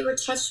if they were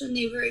touched when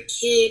they were a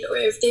kid, or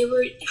if they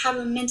have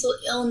a mental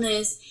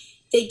illness,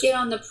 they get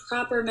on the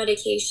proper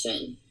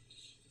medication.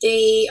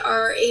 They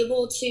are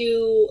able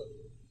to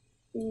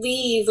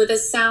leave with a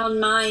sound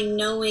mind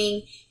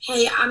knowing,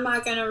 hey, I'm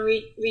not going to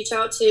reach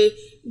out to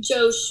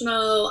Joe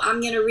Schmo.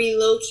 I'm going to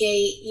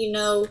relocate,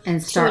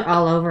 and start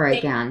all over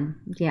again.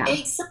 Yeah.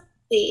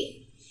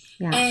 Exactly.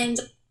 Yeah. And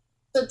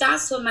so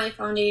that's what my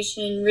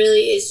foundation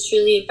really is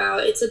truly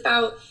about. It's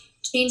about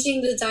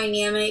changing the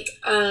dynamic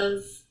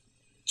of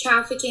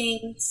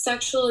trafficking,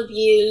 sexual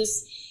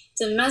abuse,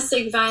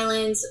 domestic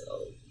violence,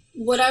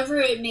 whatever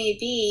it may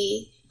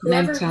be.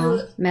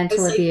 Mental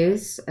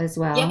abuse as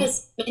well.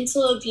 Yes,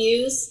 mental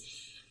abuse.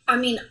 I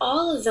mean,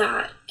 all of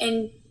that.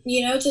 And,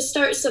 to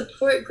start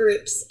support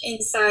groups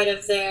inside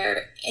of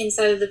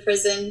the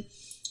prison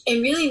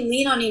and really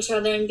lean on each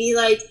other and be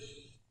like,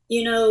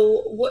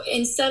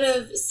 instead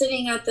of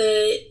sitting at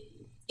the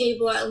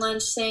table at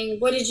lunch saying,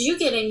 what did you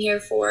get in here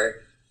for?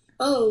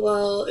 Oh,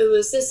 well, it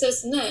was this,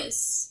 and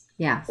this.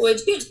 Yeah. What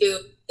did you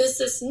do?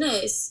 This, and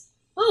this.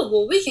 Oh,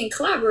 well, we can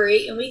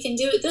collaborate and we can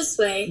do it this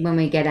way. When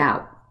we get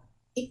out.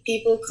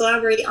 People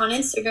collaborate on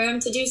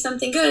Instagram to do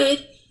something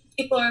good.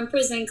 People are in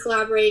prison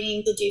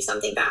collaborating to do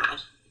something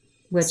bad.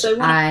 Which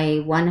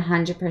I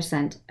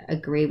 100%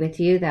 agree with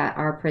you that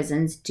our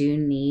prisons do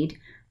need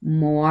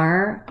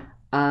more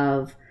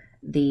of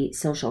the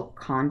social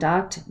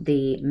conduct,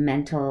 the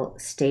mental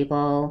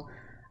stable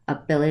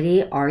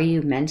ability. Are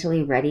you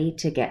mentally ready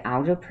to get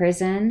out of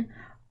prison?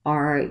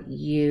 Did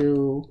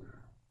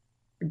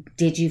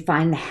you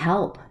find the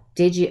help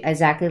did you,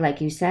 exactly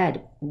like you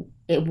said,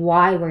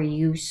 why were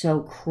you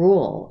so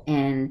cruel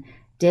and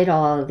did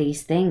all of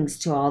these things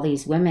to all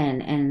these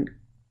women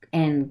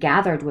and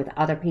gathered with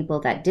other people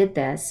that did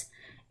this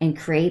and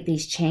create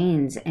these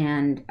chains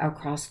and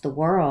across the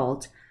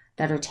world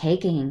that are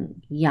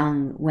taking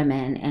young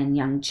women and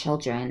young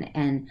children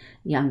and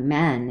young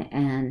men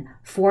and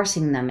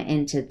forcing them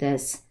into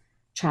this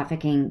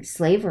trafficking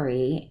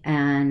slavery.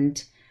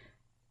 And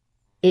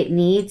it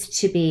needs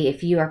to be,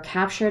 if you are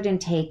captured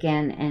and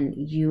taken and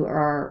you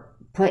are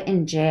put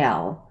in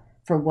jail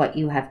for what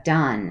you have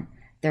done,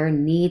 there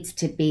needs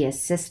to be a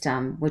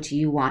system which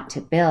you want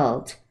to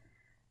build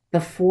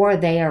before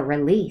they are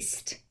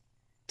released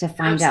to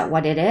find out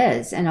what it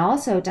is, and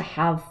also to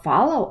have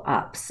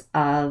follow-ups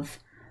of,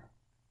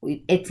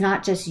 it's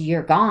not just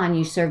you're gone,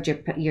 you served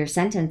your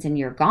sentence and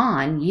you're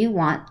gone. You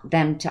want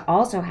them to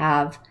also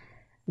have,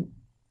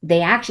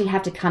 they actually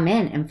have to come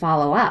in and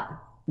follow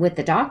up with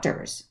the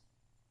doctors.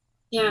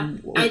 Yeah,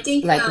 I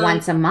think like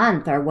once a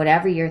month or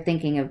whatever you're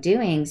thinking of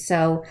doing.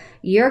 So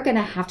you're going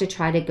to have to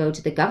try to go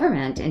to the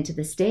government and to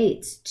the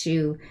states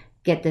to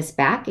get this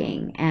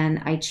backing.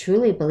 And I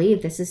truly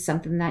believe this is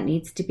something that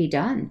needs to be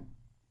done.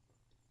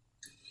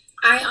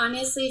 I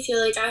honestly feel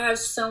like I have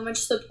so much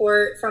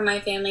support from my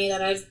family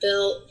that I've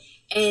built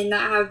and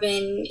that have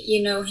been,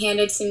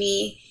 handed to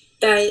me,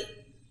 that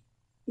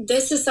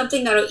this is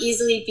something that'll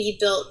easily be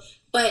built.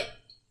 But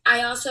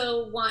I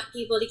also want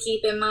people to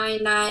keep in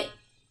mind that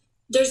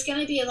there's going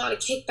to be a lot of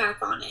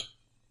kickback on it,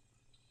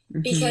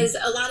 because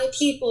a lot of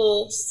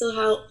people still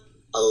have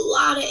a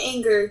lot of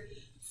anger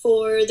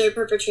for their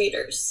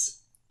perpetrators.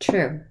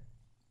 True.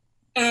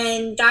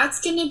 And that's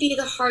going to be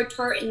the hard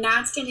part, and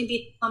that's going to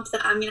be the hump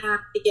that I'm going to have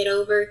to get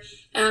over,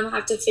 and I'm going to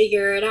have to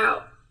figure it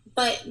out.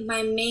 But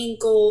my main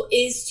goal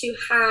is to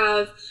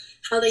have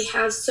how they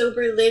have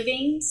sober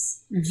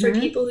livings for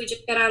people who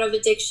just get out of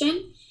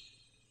addiction,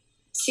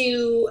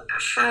 to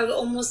have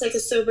almost like a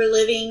sober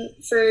living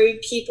for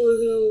people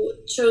who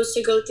chose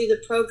to go through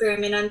the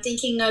program. And I'm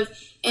thinking of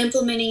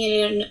implementing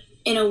it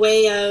in a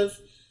way of,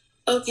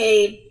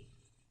 okay,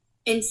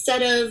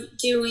 instead of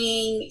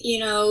doing,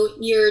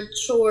 your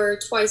chore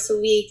twice a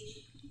week,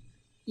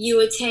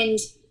 you attend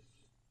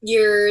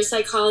your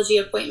psychology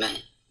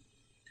appointment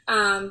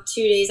 2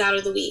 days out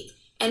of the week.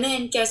 And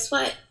then guess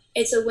what?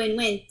 It's a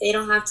win-win. They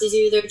don't have to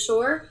do their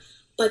chore,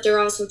 but they're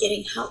also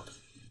getting help.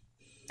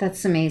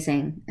 That's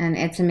amazing. And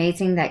it's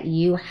amazing that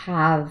you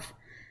have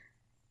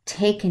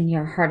taken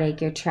your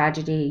heartache, your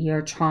tragedy,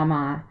 your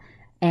trauma,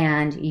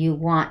 and you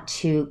want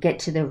to get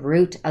to the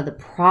root of the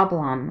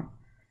problem,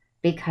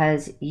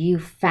 because you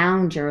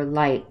found your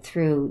light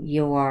through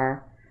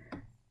your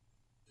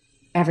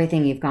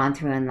everything you've gone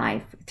through in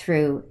life,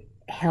 through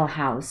Hill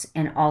House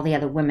and all the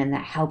other women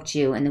that helped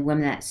you and the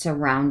women that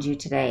surround you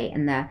today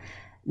and the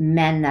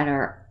men that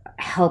are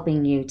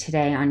helping you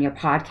today on your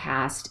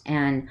podcast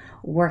and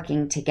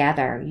working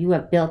together. You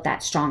have built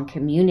that strong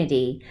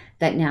community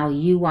that now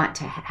you want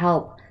to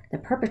help the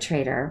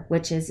perpetrator,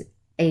 which is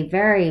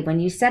when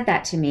you said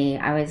that to me,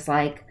 I was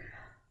like,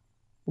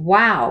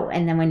 wow.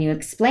 And then when you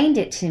explained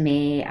it to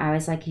me, I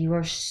was like, you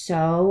are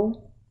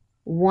so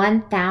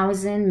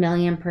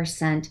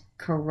 1,000,000,000%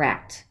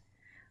 correct.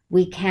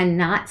 We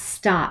cannot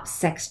stop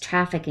sex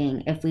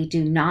trafficking if we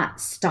do not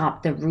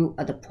stop the root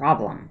of the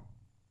problem.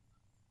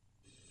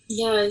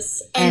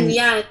 Yes. And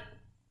yeah,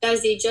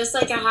 Desi, just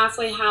like a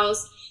halfway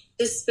house,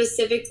 just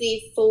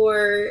specifically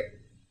for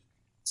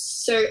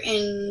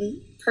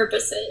certain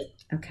purposes.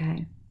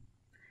 Okay.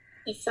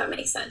 If that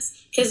makes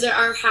sense. Because there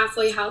are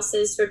halfway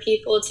houses for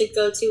people to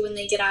go to when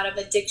they get out of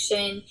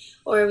addiction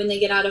or when they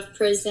get out of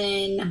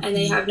prison and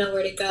they have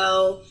nowhere to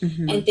go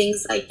and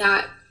things like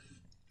that.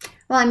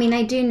 Well, I mean,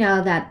 I do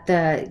know that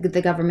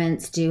the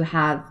governments do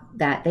have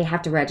that they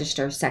have to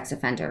register sex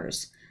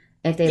offenders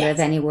if they live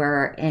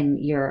anywhere in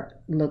your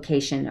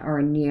location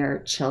or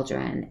near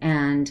children,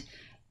 and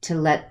to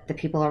let the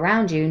people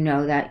around you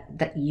know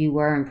that you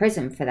were in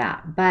prison for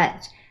that.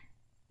 But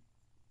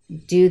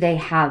do they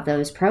have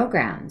those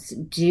programs?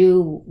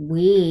 Do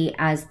we,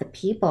 as the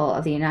people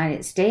of the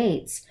United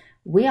States,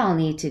 we all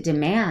need to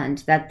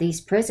demand that these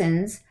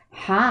prisons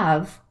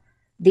have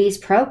these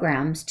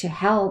programs to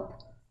help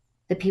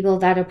the people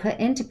that are put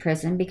into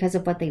prison because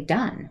of what they've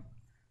done.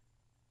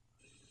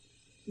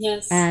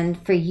 Yes.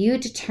 And for you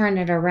to turn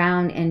it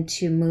around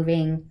into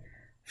moving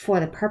for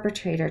the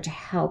perpetrator to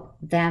help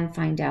them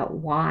find out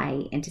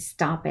why and to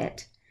stop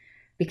it,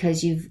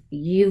 because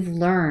you've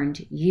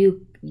learned,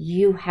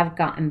 you have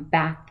gotten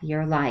back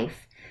your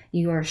life.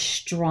 You are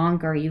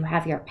stronger, you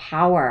have your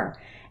power,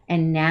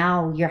 and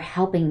now you're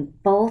helping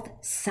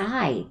both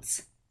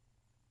sides.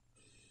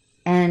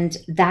 And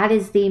that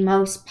is the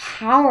most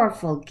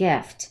powerful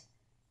gift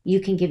you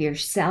can give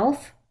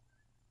yourself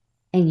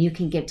and you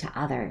can give to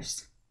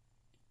others.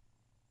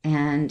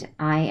 And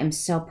I am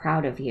so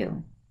proud of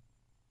you.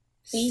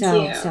 Thank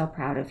you. So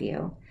proud of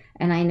you.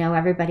 And I know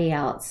everybody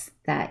else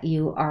that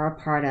you are a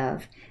part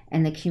of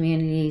and the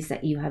communities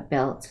that you have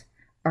built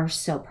are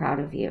so proud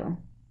of you.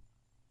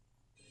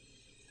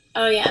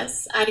 Oh,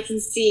 yes. I can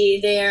see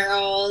they are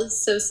all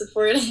so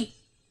supportive.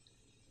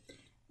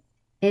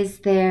 Is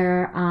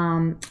there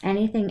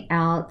anything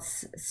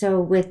else?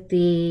 So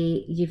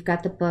you've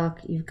got the book,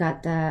 you've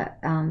got the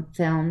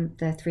film,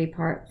 the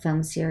 3-part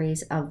film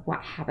series of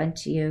What Happened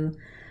to You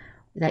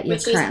that you're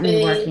which is currently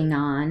big. working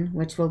on,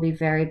 which will be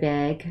very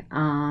big.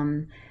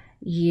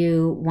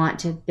 You want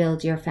to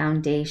build your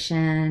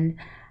foundation.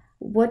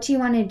 What do you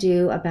want to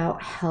do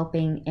about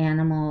helping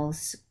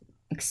animals,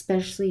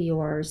 especially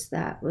yours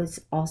that was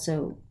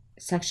also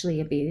sexually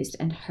abused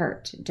and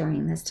hurt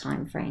during this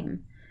time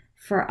frame?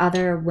 For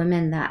other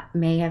women that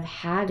may have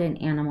had an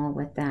animal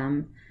with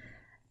them,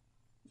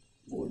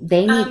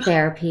 they need Um,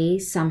 therapy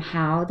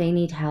somehow, they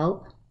need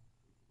help.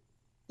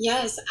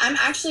 yes, I'm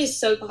actually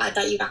so glad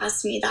that you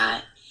asked me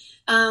that.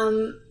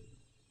 Um,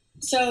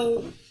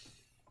 so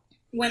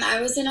when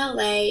I was in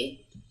LA,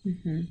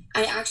 Mm-hmm.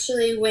 I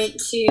actually went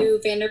to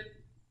Vanderbilt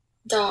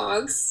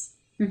Dogs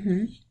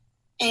Mm-hmm.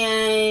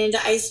 and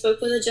I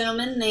spoke with a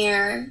gentleman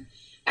there.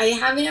 I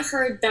haven't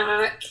heard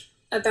back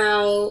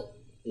about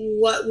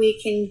what we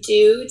can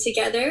do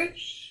together,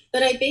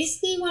 but I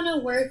basically want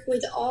to work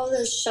with all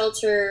the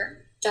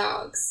shelter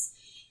dogs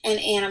and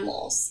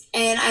animals.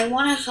 And I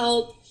want to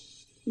help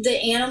the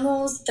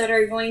animals that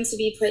are going to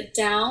be put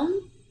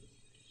down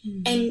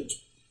Mm-hmm. and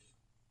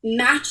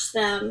match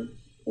them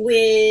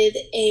with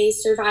a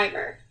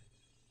survivor.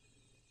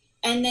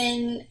 And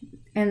then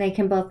And they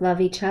can both love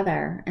each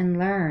other and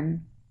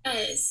learn.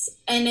 yes,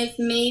 and if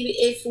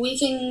we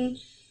can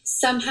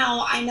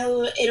somehow, I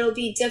know it'll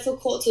be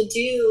difficult to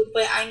do,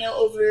 but I know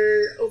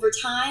over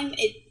time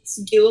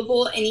it's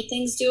doable.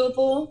 Anything's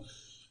doable.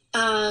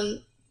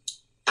 Um,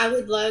 I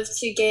would love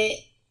to get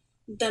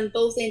them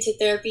both into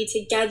therapy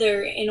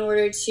together in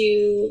order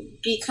to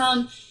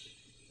become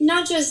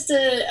not just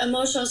an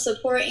emotional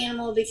support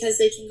animal because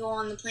they can go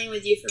on the plane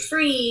with you for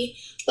free,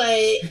 but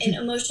an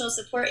emotional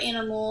support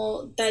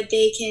animal that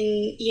they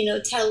can,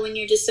 tell when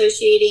you're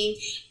dissociating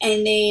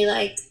and they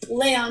like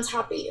lay on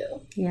top of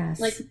you, Yes.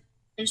 like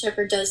my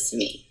Shepherd does to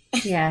me.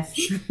 Yes.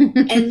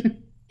 And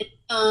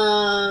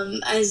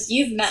as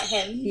you've met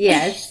him,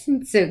 Yes.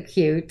 It's so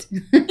cute.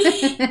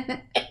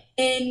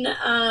 and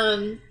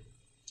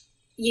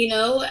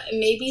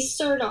maybe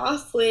start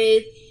off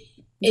with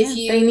Yeah,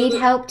 they need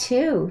help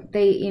too.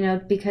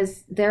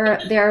 Because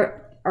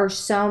there are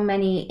so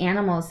many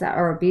animals that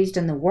are abused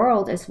in the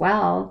world as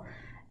well,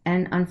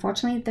 and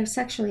unfortunately, they're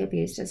sexually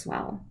abused as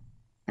well.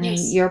 And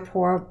yes, your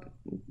poor,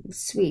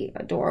 sweet,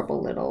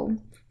 adorable little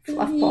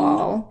fluff mm-hmm.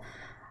 ball,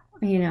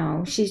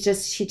 she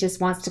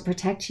just wants to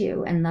protect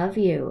you and love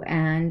you.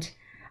 And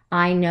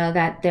I know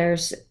that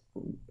there's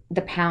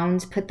the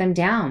pounds put them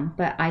down,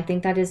 but I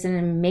think that is an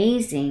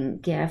amazing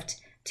gift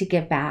to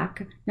give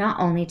back, not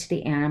only to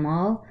the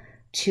animal,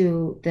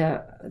 to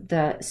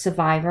the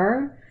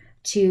survivor,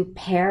 to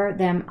pair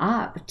them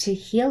up, to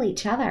heal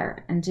each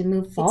other and to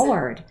move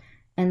forward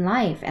in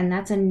life. And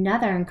that's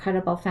another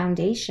incredible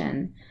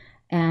foundation.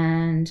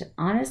 And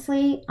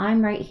honestly,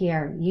 I'm right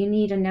here. You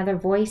need another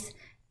voice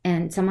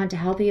and someone to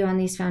help you on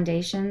these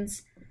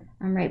foundations.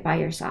 I'm right by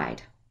your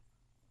side.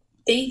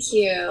 Thank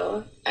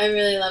you. I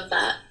really love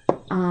that.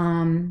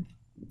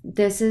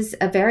 This is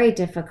a very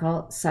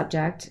difficult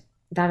subject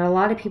that a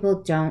lot of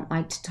people don't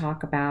like to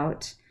talk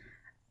about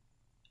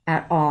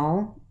at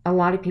all. A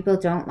lot of people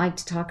don't like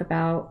to talk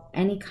about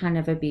any kind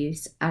of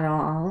abuse at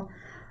all.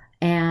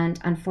 And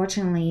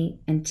unfortunately,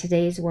 in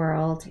today's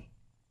world,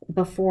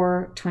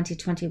 before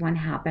 2021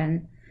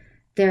 happened,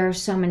 there are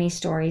so many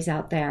stories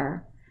out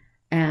there.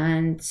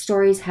 And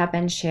stories have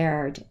been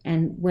shared,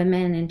 and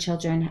women and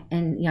children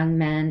and young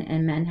men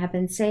and men have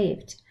been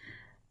saved.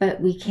 But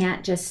we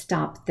can't just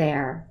stop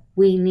there.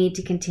 We need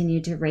to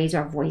continue to raise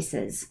our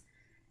voices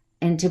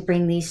and to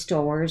bring these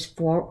stories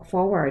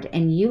forward.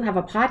 And you have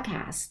a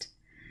podcast.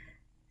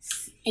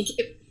 Thank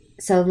you.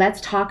 So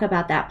let's talk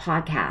about that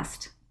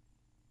podcast.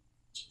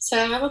 So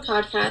I have a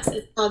podcast.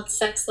 It's called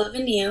Sex, Love,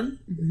 and You.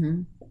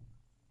 Mm-hmm.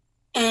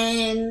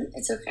 And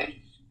it's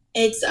okay.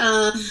 It's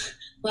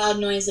loud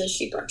noises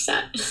she barks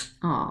at.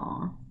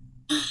 Aww.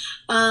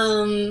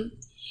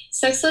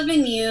 Sex, Love,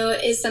 and You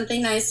is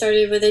something that I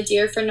started with a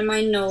dear friend of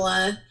mine,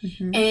 Nola.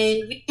 Mm-hmm.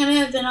 And we kind of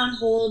have been on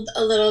hold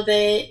a little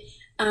bit,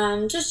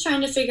 just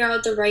trying to figure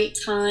out the right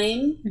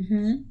time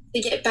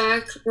to get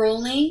back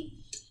rolling.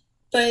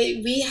 But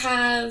we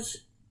have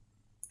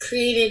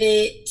created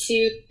it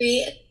to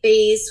create a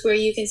space where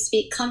you can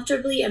speak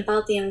comfortably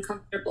about the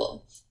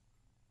uncomfortable.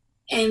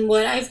 And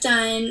what I've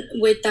done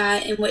with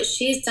that and what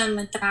she's done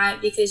with that,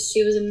 because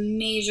she was a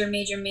major,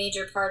 major,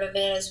 major part of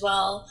it as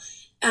well,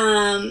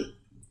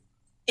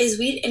 is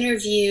we'd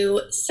interview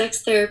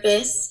sex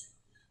therapists,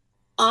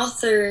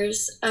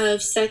 authors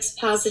of sex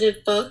positive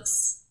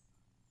books,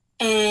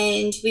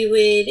 and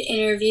we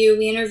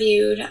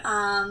interviewed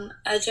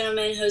a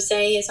gentleman,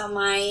 Jose, is on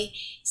my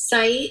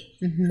site,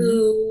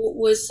 who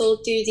was sold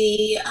through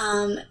the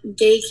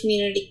gay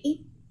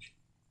community.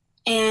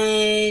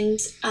 And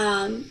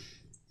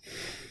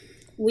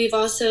we've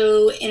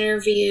also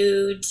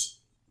interviewed,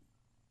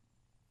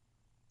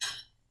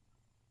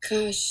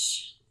 I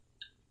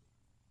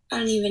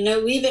don't even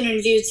know. We've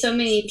interviewed so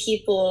many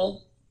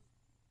people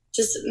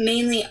just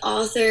mainly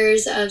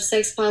authors of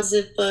sex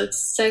positive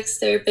books, sex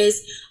therapists.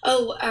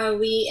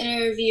 We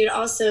interviewed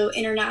also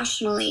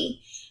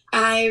internationally.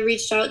 I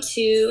reached out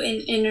to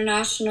an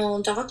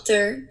international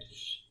doctor,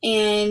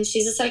 and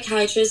she's a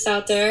psychiatrist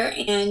out there,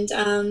 and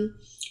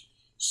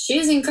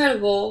she's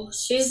incredible.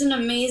 She's an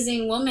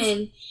amazing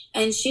woman,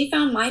 and she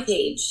found my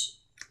page.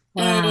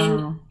 Wow.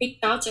 And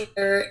reached out to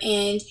her,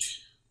 and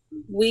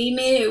we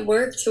made it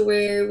work to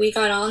where we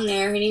got on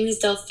there. Her name is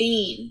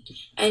Delphine,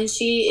 and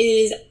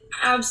she is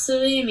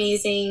absolutely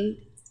amazing.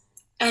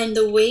 And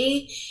the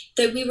way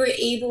that we were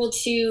able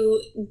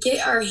to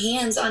get our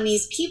hands on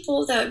these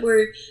people that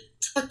were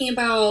talking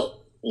about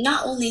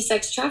not only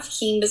sex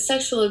trafficking, but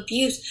sexual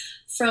abuse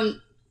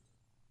from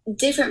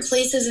different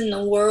places in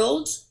the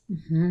world.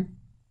 Mm-hmm.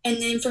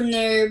 And then from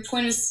their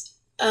point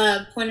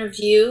of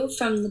view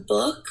from the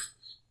book,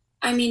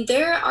 I mean,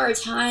 there are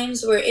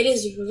times where it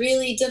is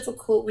really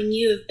difficult when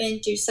you have been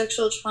through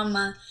sexual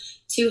trauma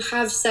to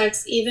have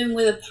sex, even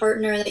with a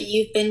partner that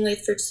you've been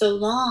with for so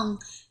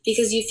long,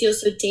 because you feel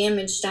so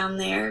damaged down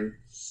there.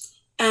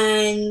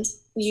 And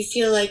you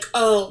feel like,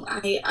 oh,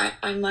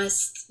 I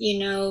must,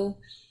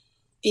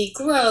 be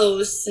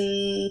gross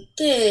and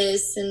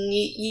this. And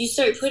you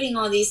start putting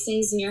all these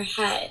things in your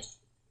head.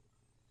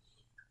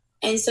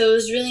 And so it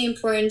was really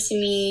important to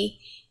me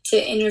to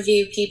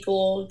interview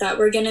people that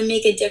were going to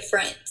make a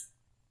difference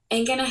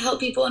and going to help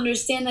people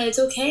understand that it's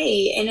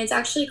okay. And it's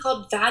actually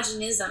called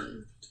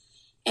vaginism.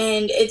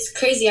 And it's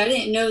crazy. I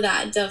didn't know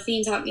that.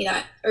 Delphine taught me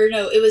that. Or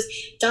no, it was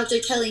Dr.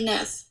 Kelly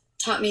Neff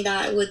taught me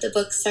that with the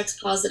book Sex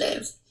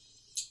Positive.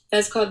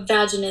 That's called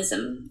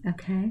vaginism.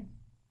 Okay.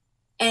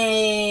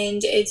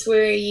 And it's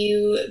where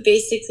you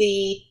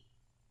basically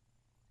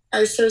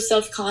are so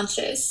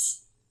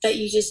self-conscious that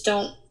you just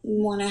don't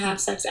want to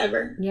have sex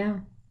ever.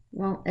 Yeah.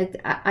 Well,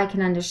 I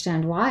can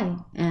understand why.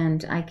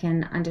 And I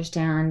can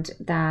understand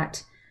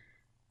that,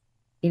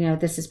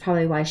 this is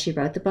probably why she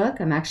wrote the book.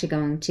 I'm actually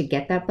going to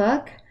get that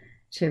book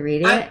to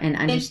read it and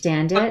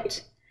understand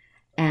it.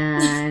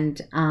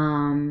 And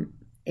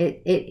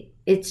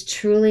it's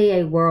truly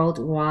a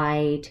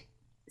worldwide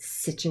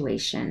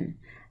situation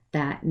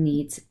that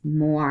needs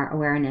more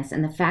awareness.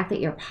 And the fact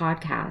that your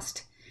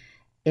podcast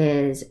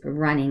is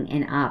running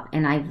and up,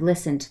 and I've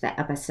listened to the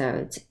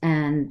episodes,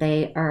 and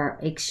they are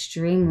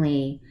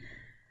extremely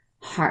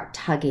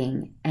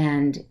heart-tugging,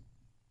 and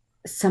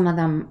some of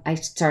them I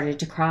started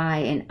to cry,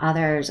 and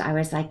others I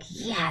was like,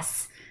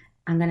 yes,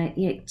 I'm gonna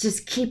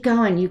just keep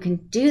going. You can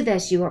do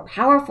this. You are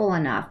powerful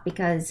enough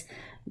because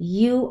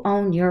you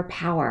own your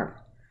power.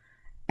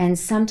 And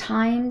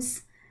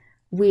sometimes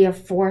we are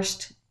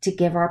forced to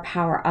give our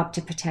power up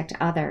to protect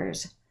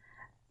others,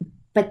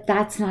 but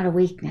that's not a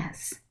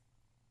weakness.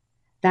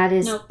 That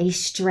is a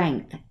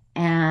strength.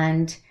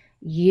 And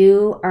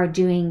you are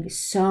doing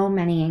so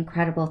many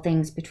incredible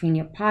things between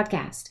your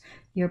podcast,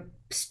 your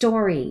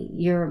story,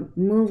 your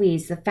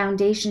movies, the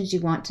foundations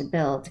you want to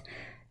build.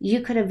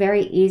 You could have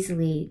very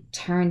easily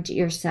turned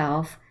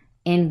yourself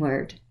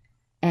inward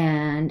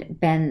and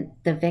been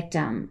the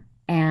victim.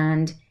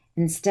 And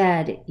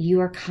instead,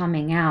 you are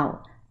coming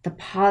out the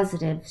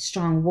positive,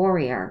 strong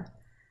warrior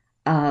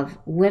of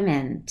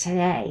women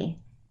today.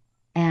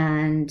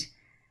 And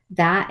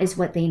that is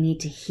what they need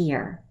to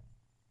hear.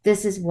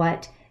 This is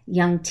what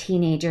young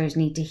teenagers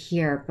need to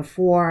hear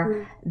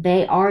before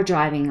they are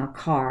driving a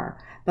car,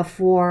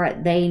 before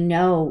they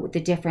know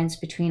the difference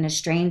between a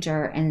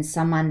stranger and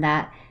someone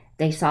that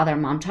they saw their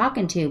mom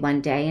talking to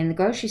one day in the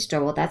grocery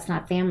store. Well, that's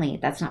not family.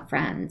 That's not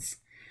friends.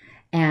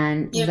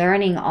 And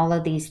learning all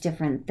of these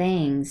different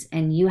things,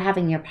 and you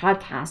having your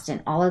podcast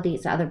and all of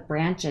these other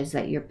branches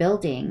that you're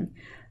building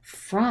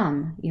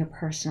from your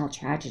personal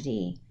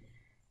tragedy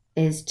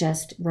is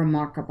just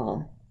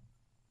remarkable.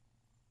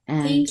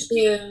 And thank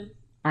you.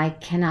 I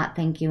cannot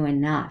thank you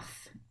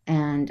enough.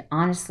 And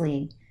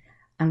honestly,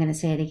 I'm going to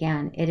say it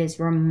again. It is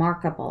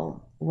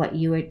remarkable what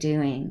you are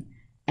doing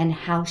and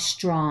how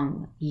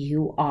strong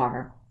you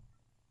are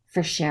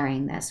for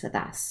sharing this with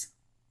us.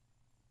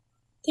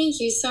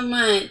 Thank you so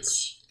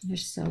much. You're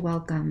so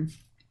welcome.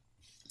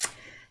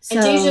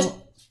 Go ahead.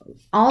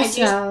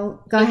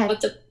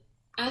 With the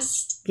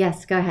podcast,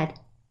 yes, go ahead.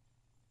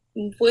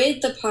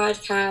 With the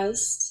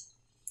podcast,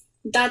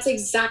 that's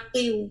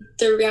exactly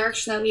the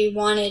reaction that we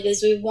wanted.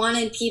 Is we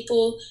wanted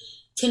people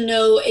to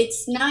know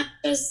it's not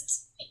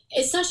just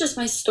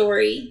my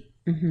story.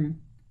 Mm-hmm.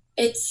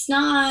 It's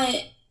not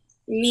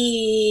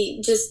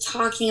me just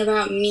talking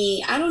about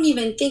me. I don't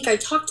even think I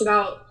talked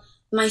about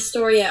my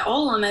story at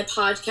all on my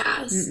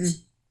podcast.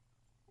 Mm-mm.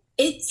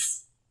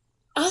 It's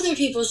other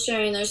people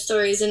sharing their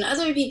stories and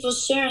other people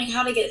sharing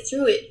how to get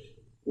through it.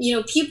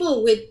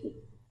 People with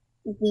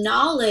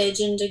knowledge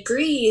and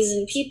degrees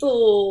and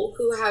people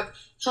who have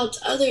helped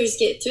others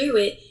get through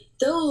it.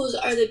 Those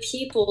are the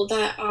people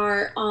that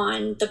are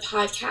on the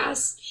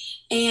podcast.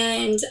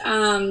 And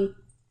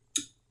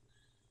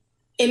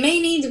it may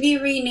need to be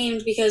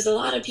renamed because a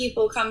lot of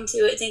people come to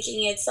it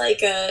thinking it's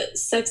like a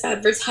sex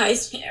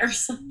advertisement or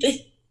something.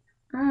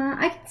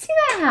 I can see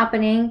that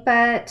happening,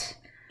 but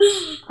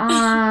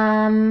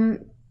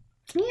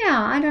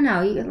Yeah, I don't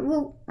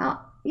know.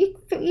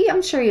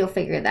 I'm sure you'll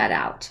figure that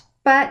out.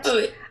 But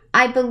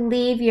I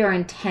believe your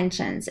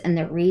intentions and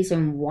the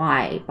reason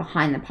why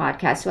behind the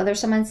podcast, whether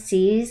someone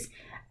sees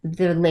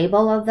the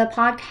label of the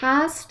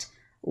podcast,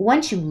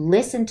 once you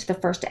listen to the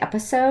first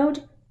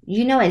episode,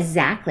 you know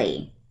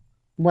exactly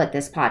what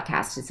this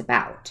podcast is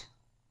about.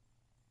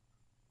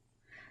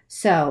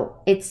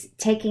 So it's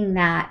taking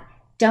that,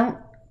 don't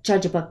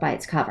judge a book by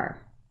its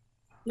cover.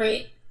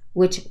 Right.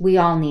 Which we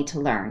all need to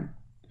learn.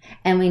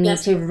 And we need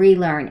to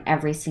relearn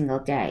every single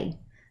day.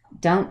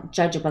 Don't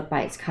judge a book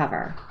by its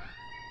cover.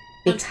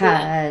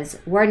 Because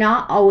we're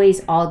not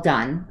always all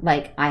done.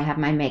 Like, I have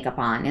my makeup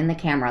on and the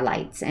camera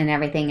lights and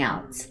everything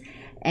else.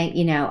 And,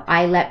 you know,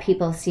 I let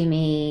people see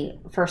me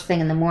first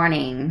thing in the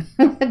morning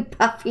with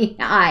puffy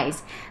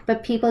eyes.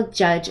 But people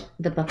judge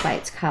the book by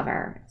its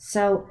cover.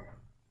 So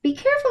be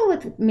careful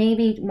with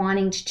maybe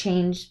wanting to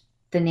change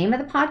the name of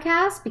the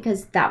podcast,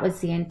 because that was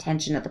the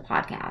intention of the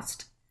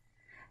podcast.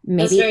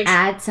 Maybe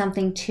add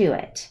something to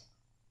it.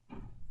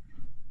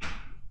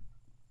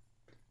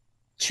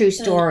 True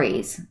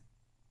stories.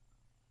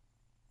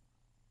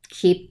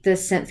 Keep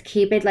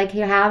it like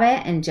you have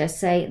it, and just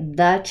say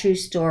the true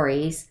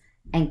stories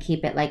and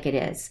keep it like it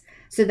is.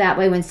 So that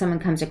way when someone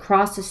comes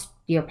across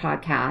your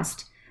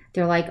podcast,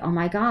 they're like, oh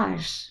my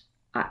gosh,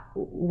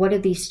 what are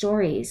these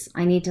stories?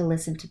 I need to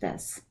listen to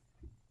this.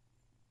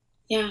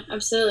 Yeah,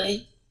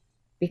 absolutely.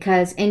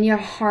 Because in your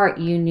heart,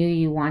 you knew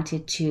you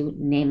wanted to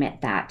name it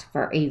that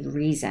for a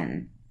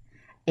reason.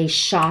 A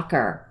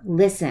shocker.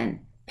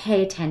 Listen,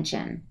 pay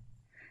attention.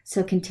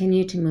 So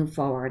continue to move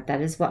forward.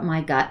 That is what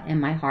my gut and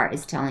my heart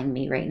is telling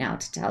me right now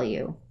to tell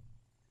you.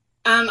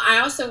 I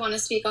also want to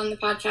speak on the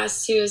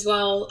podcast too as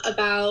well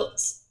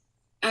about,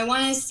 I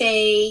want to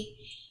say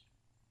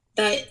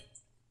that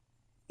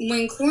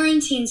when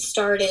quarantine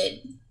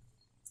started,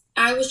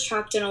 I was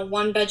trapped in a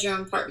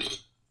 1-bedroom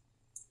apartment.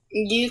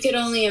 You could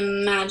only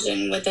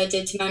imagine what that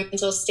did to my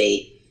mental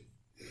state.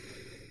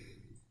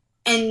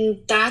 And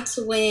that's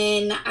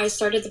when I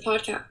started the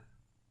podcast.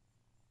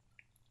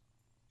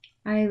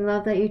 I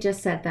love that you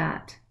just said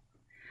that.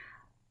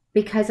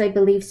 Because I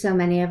believe so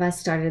many of us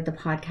started the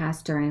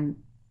podcast during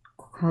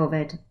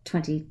COVID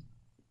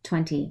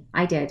 2020.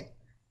 I did.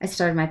 I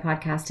started my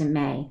podcast in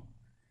May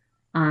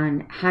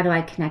on how do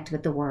I connect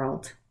with the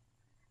world.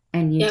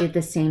 And you did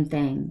the same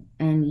thing.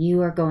 And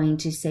you are going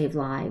to save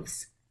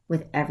lives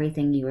with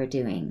everything you are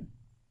doing.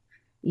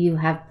 You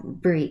have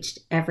breached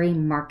every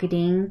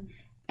marketing,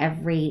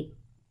 every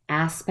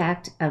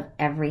aspect of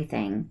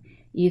everything.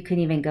 You can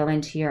even go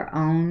into your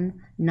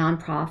own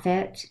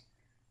nonprofit,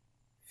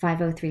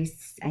 503,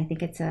 I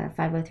think it's a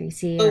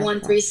 503c.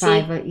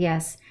 501c.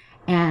 Yes,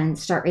 and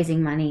start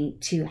raising money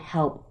to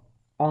help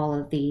all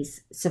of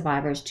these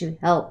survivors, to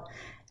help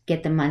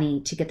get the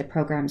money, to get the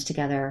programs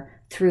together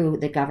through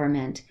the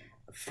government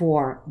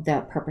for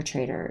the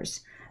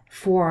perpetrators,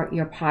 for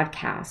your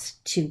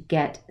podcast, to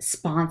get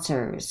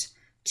sponsors,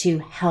 to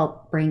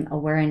help bring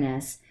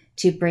awareness,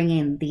 to bring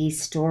in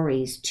these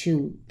stories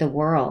to the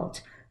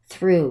world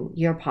through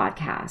your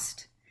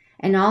podcast.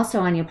 And also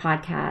on your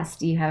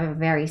podcast, you have a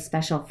very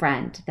special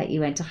friend that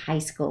you went to high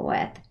school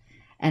with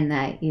and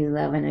that you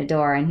love and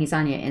adore, and he's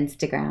on your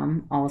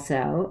Instagram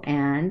also,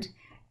 and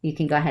you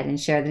can go ahead and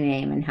share the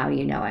name and how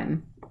you know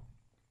him.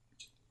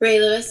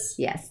 Ray Lewis.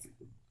 Yes.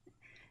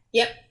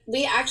 Yep.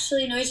 We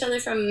actually know each other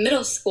from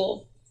middle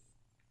school.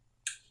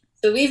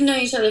 So we've known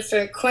each other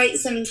for quite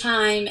some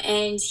time,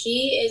 and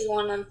he is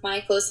one of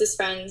my closest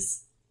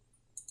friends,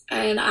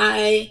 and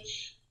I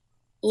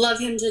love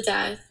him to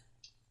death.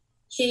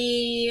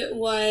 He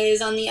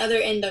was on the other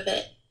end of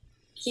it.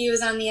 He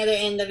was on the other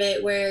end of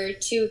it where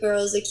 2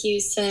 girls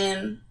accused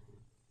him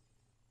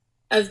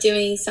of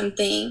doing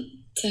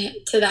something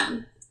to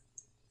them.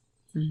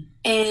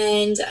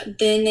 And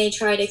then they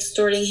tried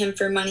extorting him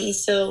for money.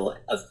 So,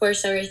 of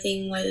course,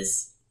 everything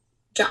was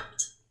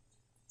dropped.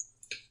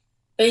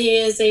 But he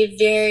is a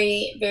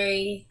very,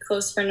 very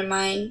close friend of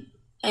mine.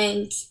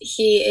 And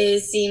he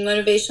is the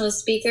motivational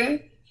speaker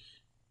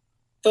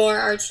for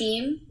our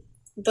team.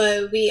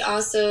 But we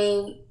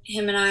also,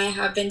 him and I,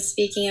 have been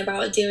speaking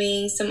about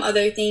doing some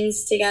other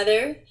things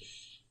together.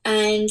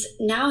 And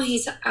now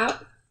he's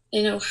out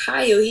in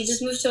Ohio. He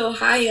just moved to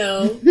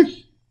Ohio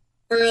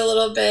for a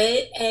little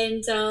bit.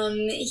 And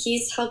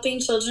he's helping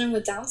children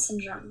with Down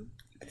syndrome.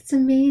 That's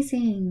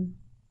amazing.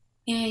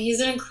 Yeah, he's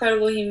an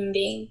incredible human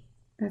being.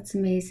 That's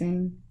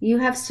amazing. You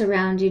have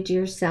surrounded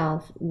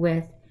yourself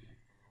with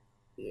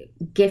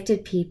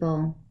gifted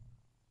people,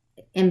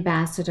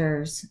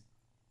 ambassadors,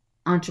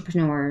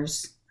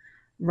 entrepreneurs,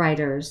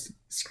 writers,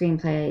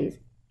 screenplays,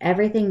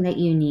 everything that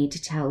you need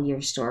to tell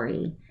your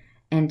story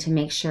and to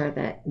make sure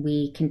that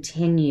we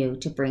continue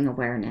to bring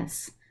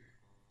awareness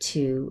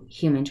to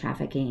human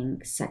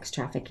trafficking, sex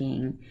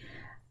trafficking,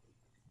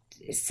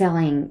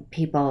 selling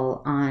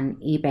people on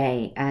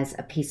eBay as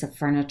a piece of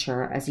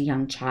furniture as a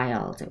young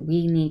child.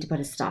 We need to put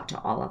a stop to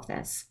all of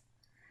this.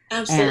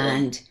 Absolutely.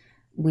 And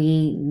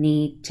we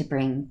need to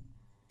bring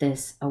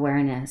this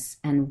awareness.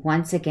 And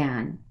once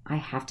again, I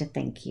have to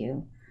thank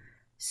you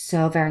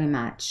so very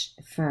much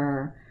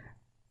for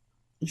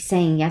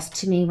saying yes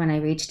to me when I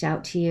reached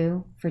out to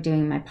you, for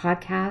doing my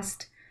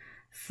podcast,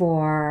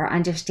 for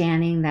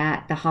understanding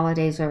that the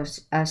holidays are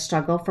a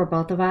struggle for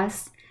both of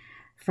us,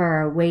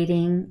 for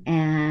waiting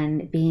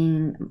and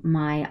being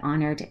my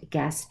honored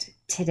guest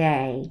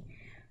today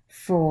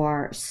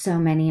for so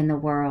many in the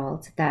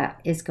world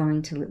that is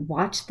going to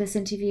watch this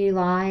interview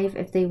live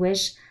if they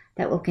wish,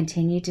 that will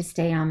continue to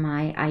stay on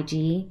my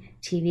IG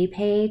TV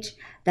page,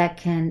 that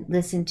can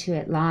listen to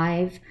it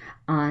live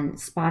on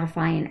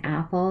Spotify and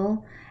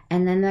Apple,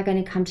 and then they're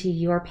going to come to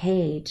your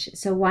page.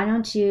 So why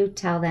don't you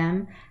tell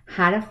them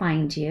how to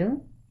find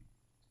you?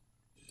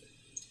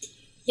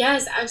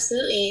 Yes,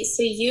 absolutely.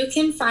 So you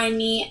can find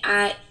me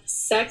at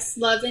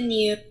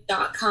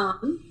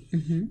sexloveandyou.com.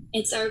 Mm-hmm.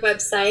 It's our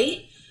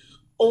website.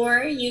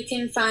 Or you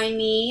can find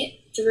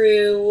me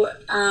through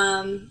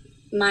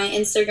my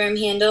Instagram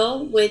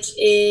handle, which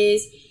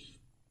is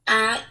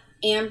at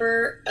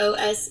Amber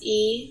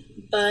OSE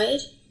Bud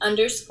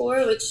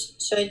 _, which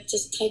should I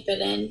just type it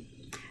in?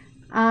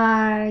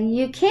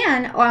 You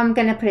can, or I'm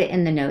going to put it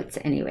in the notes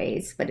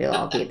anyways, but it'll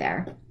all be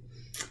there.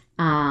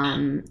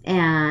 And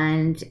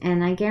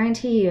I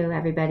guarantee you,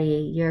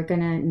 everybody, you're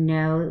going to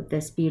know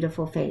this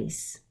beautiful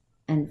face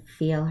and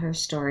feel her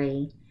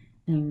story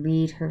and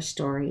read her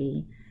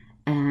story.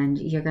 And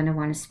you're going to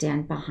want to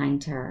stand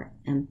behind her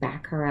and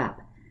back her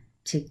up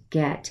to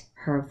get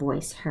her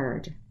voice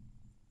heard.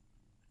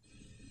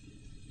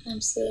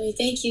 Absolutely.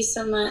 Thank you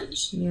so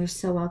much. You're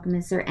so welcome.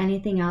 Is there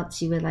anything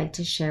else you would like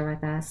to share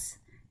with us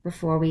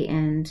before we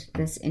end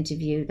this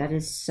interview that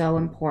is so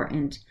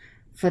important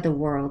for the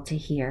world to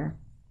hear?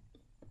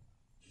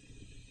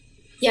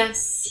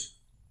 Yes,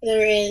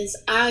 there is.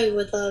 I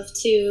would love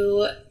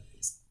to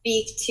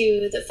speak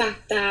to the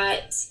fact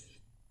that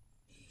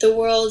the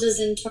world is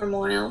in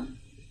turmoil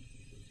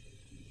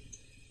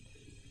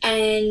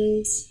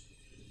and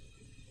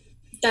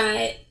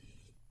that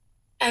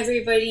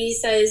everybody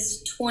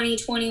says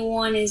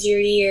 2021 is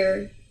your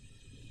year.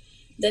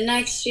 The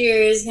next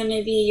year is going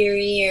to be your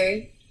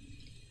year.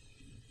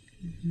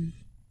 Mm-hmm.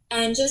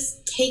 And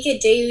just take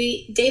it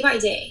day by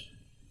day.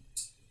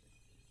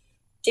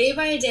 Day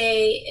by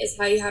day is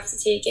how you have to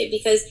take it,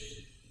 because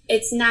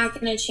it's not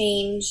going to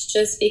change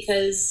just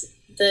because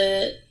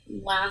the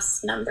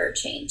last number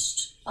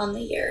changed on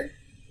the year.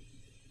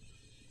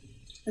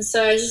 And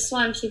so I just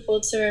want people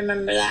to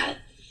remember that.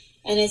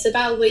 And it's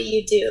about what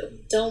you do.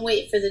 Don't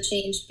wait for the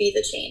change, be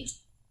the change.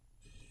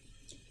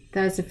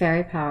 That is a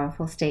very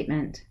powerful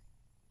statement.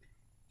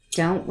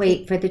 Don't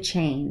wait for the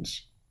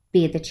change,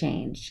 be the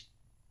change.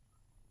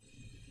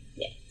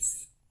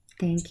 Yes.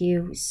 Thank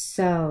you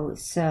so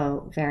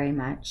very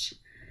much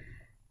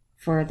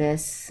for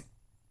this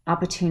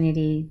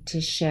opportunity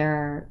to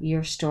share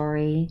your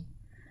story.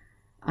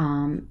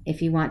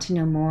 If you want to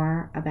know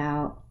more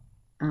about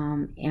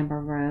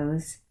Amber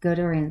Rose, go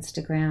to her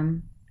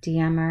Instagram,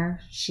 DM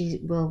her. She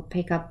will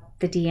pick up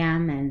the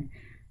DM and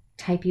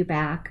type you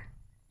back.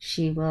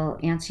 She will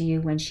answer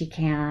you when she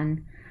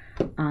can.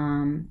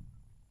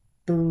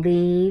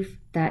 Believe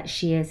that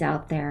she is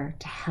out there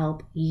to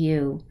help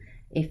you.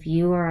 If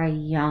you are a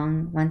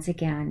young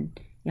woman,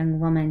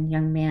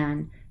 young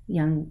man,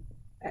 young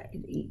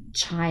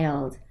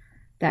child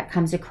that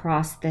comes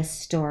across this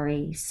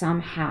story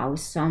somehow,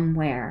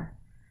 somewhere,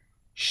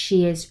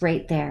 she is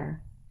right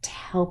there to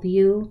help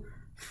you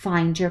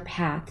find your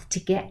path, to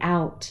get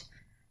out,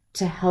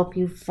 to help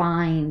you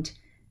find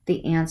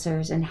the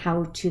answers and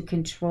how to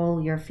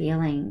control your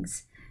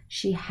feelings.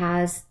 She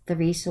has the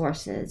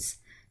resources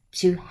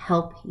to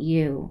help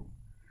you.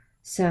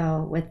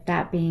 So with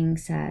that being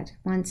said,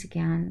 once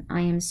again, I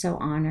am so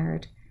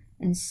honored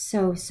and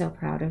so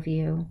proud of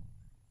you.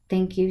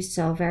 Thank you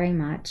so very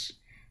much.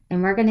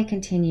 And we're going to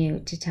continue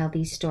to tell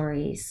these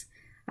stories.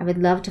 I would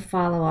love to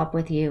follow up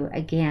with you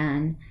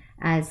again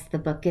as the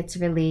book gets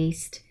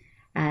released,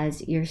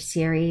 as your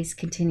series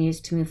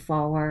continues to move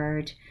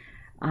forward.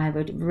 I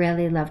would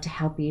really love to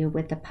help you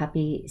with the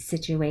puppy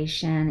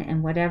situation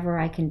and whatever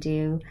I can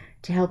do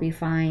to help you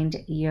find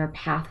your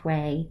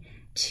pathway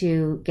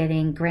to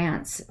getting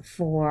grants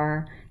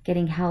for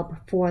getting help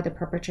for the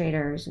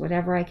perpetrators.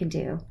 Whatever I can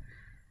do,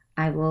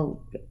 I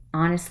will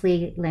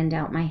honestly lend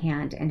out my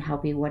hand and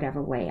help you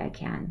whatever way I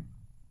can.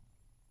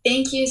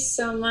 Thank you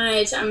so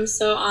much. I'm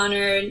so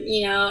honored,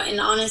 and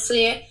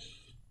honestly,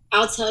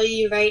 I'll tell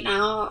you right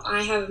now,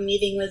 I have a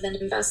meeting with an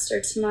investor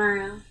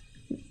tomorrow.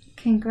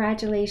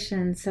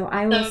 Congratulations. So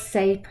I will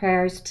say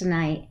prayers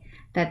tonight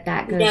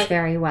that goes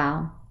very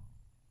well.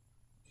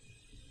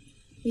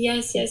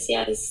 Yes.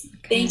 Okay.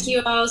 Thank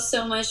you all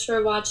so much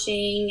for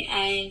watching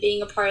and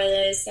being a part of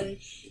this. And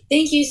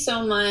thank you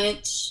so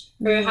much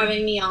for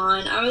having me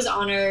on. I was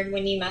honored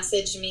when you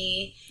messaged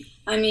me.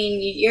 I mean,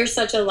 you're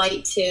such a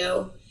light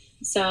too.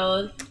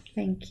 So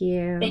thank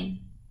you.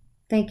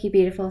 Thank you,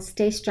 beautiful.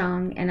 Stay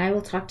strong, and I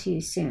will talk to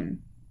you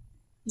soon.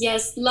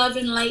 Yes, love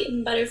and light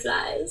and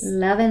butterflies.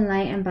 Love and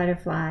light and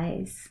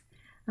butterflies.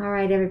 All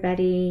right,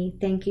 everybody.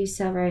 Thank you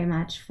so very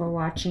much for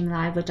watching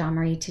Live with Dawn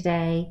Marie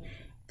today.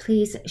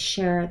 Please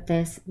share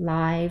this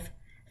live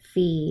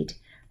feed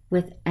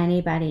with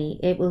anybody.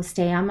 It will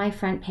stay on my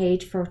front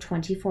page for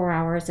 24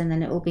 hours and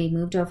then it will be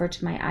moved over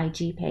to my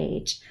IG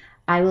page.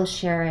 I will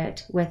share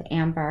it with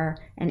Amber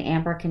and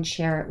Amber can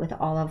share it with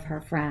all of her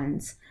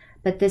friends.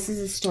 But this is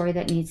a story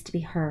that needs to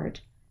be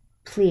heard.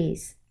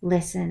 Please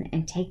listen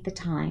and take the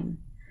time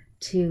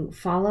to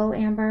follow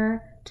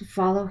Amber, to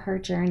follow her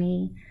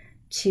journey,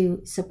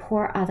 to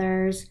support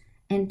others,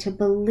 and to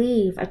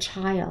believe a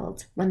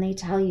child when they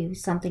tell you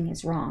something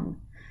is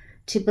wrong.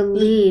 To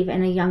believe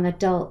in a young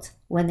adult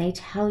when they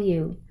tell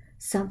you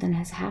something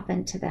has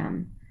happened to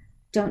them.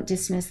 Don't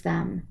dismiss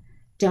them.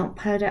 Don't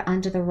put it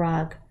under the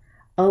rug.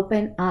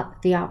 Open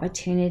up the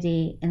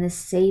opportunity and the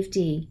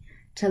safety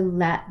to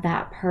let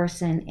that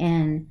person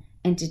in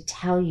and to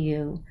tell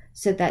you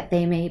so that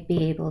they may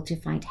be able to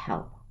find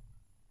help.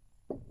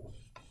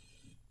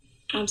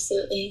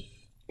 Absolutely.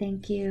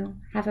 Thank you.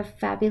 Have a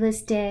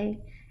fabulous day,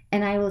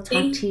 and I will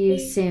talk to you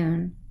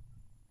soon.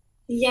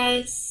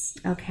 Yes.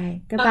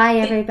 Okay. Goodbye,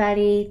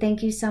 everybody.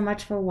 Thank you so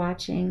much for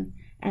watching,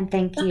 and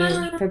thank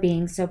you for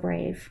being so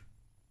brave.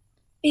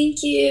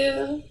 Thank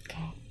you.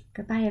 Okay.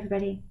 Goodbye,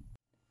 everybody.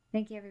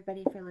 Thank you,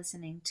 everybody, for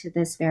listening to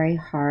this very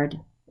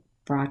hard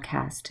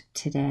broadcast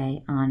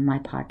today on my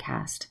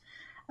podcast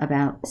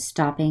about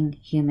stopping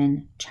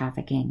human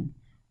trafficking.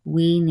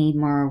 We need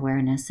more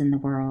awareness in the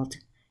world.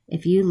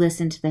 If you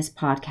listen to this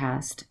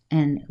podcast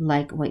and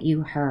like what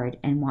you heard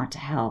and want to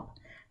help,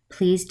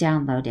 please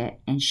download it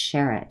and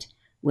share it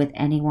with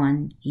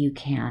anyone you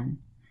can.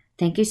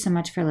 Thank you so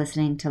much for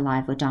listening to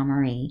Live with Dawn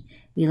Marie.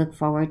 We look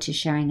forward to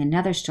sharing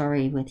another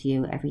story with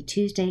you every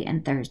Tuesday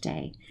and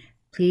Thursday.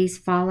 Please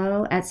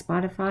follow at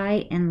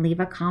Spotify and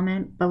leave a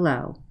comment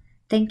below.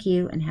 Thank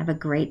you and have a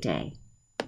great day.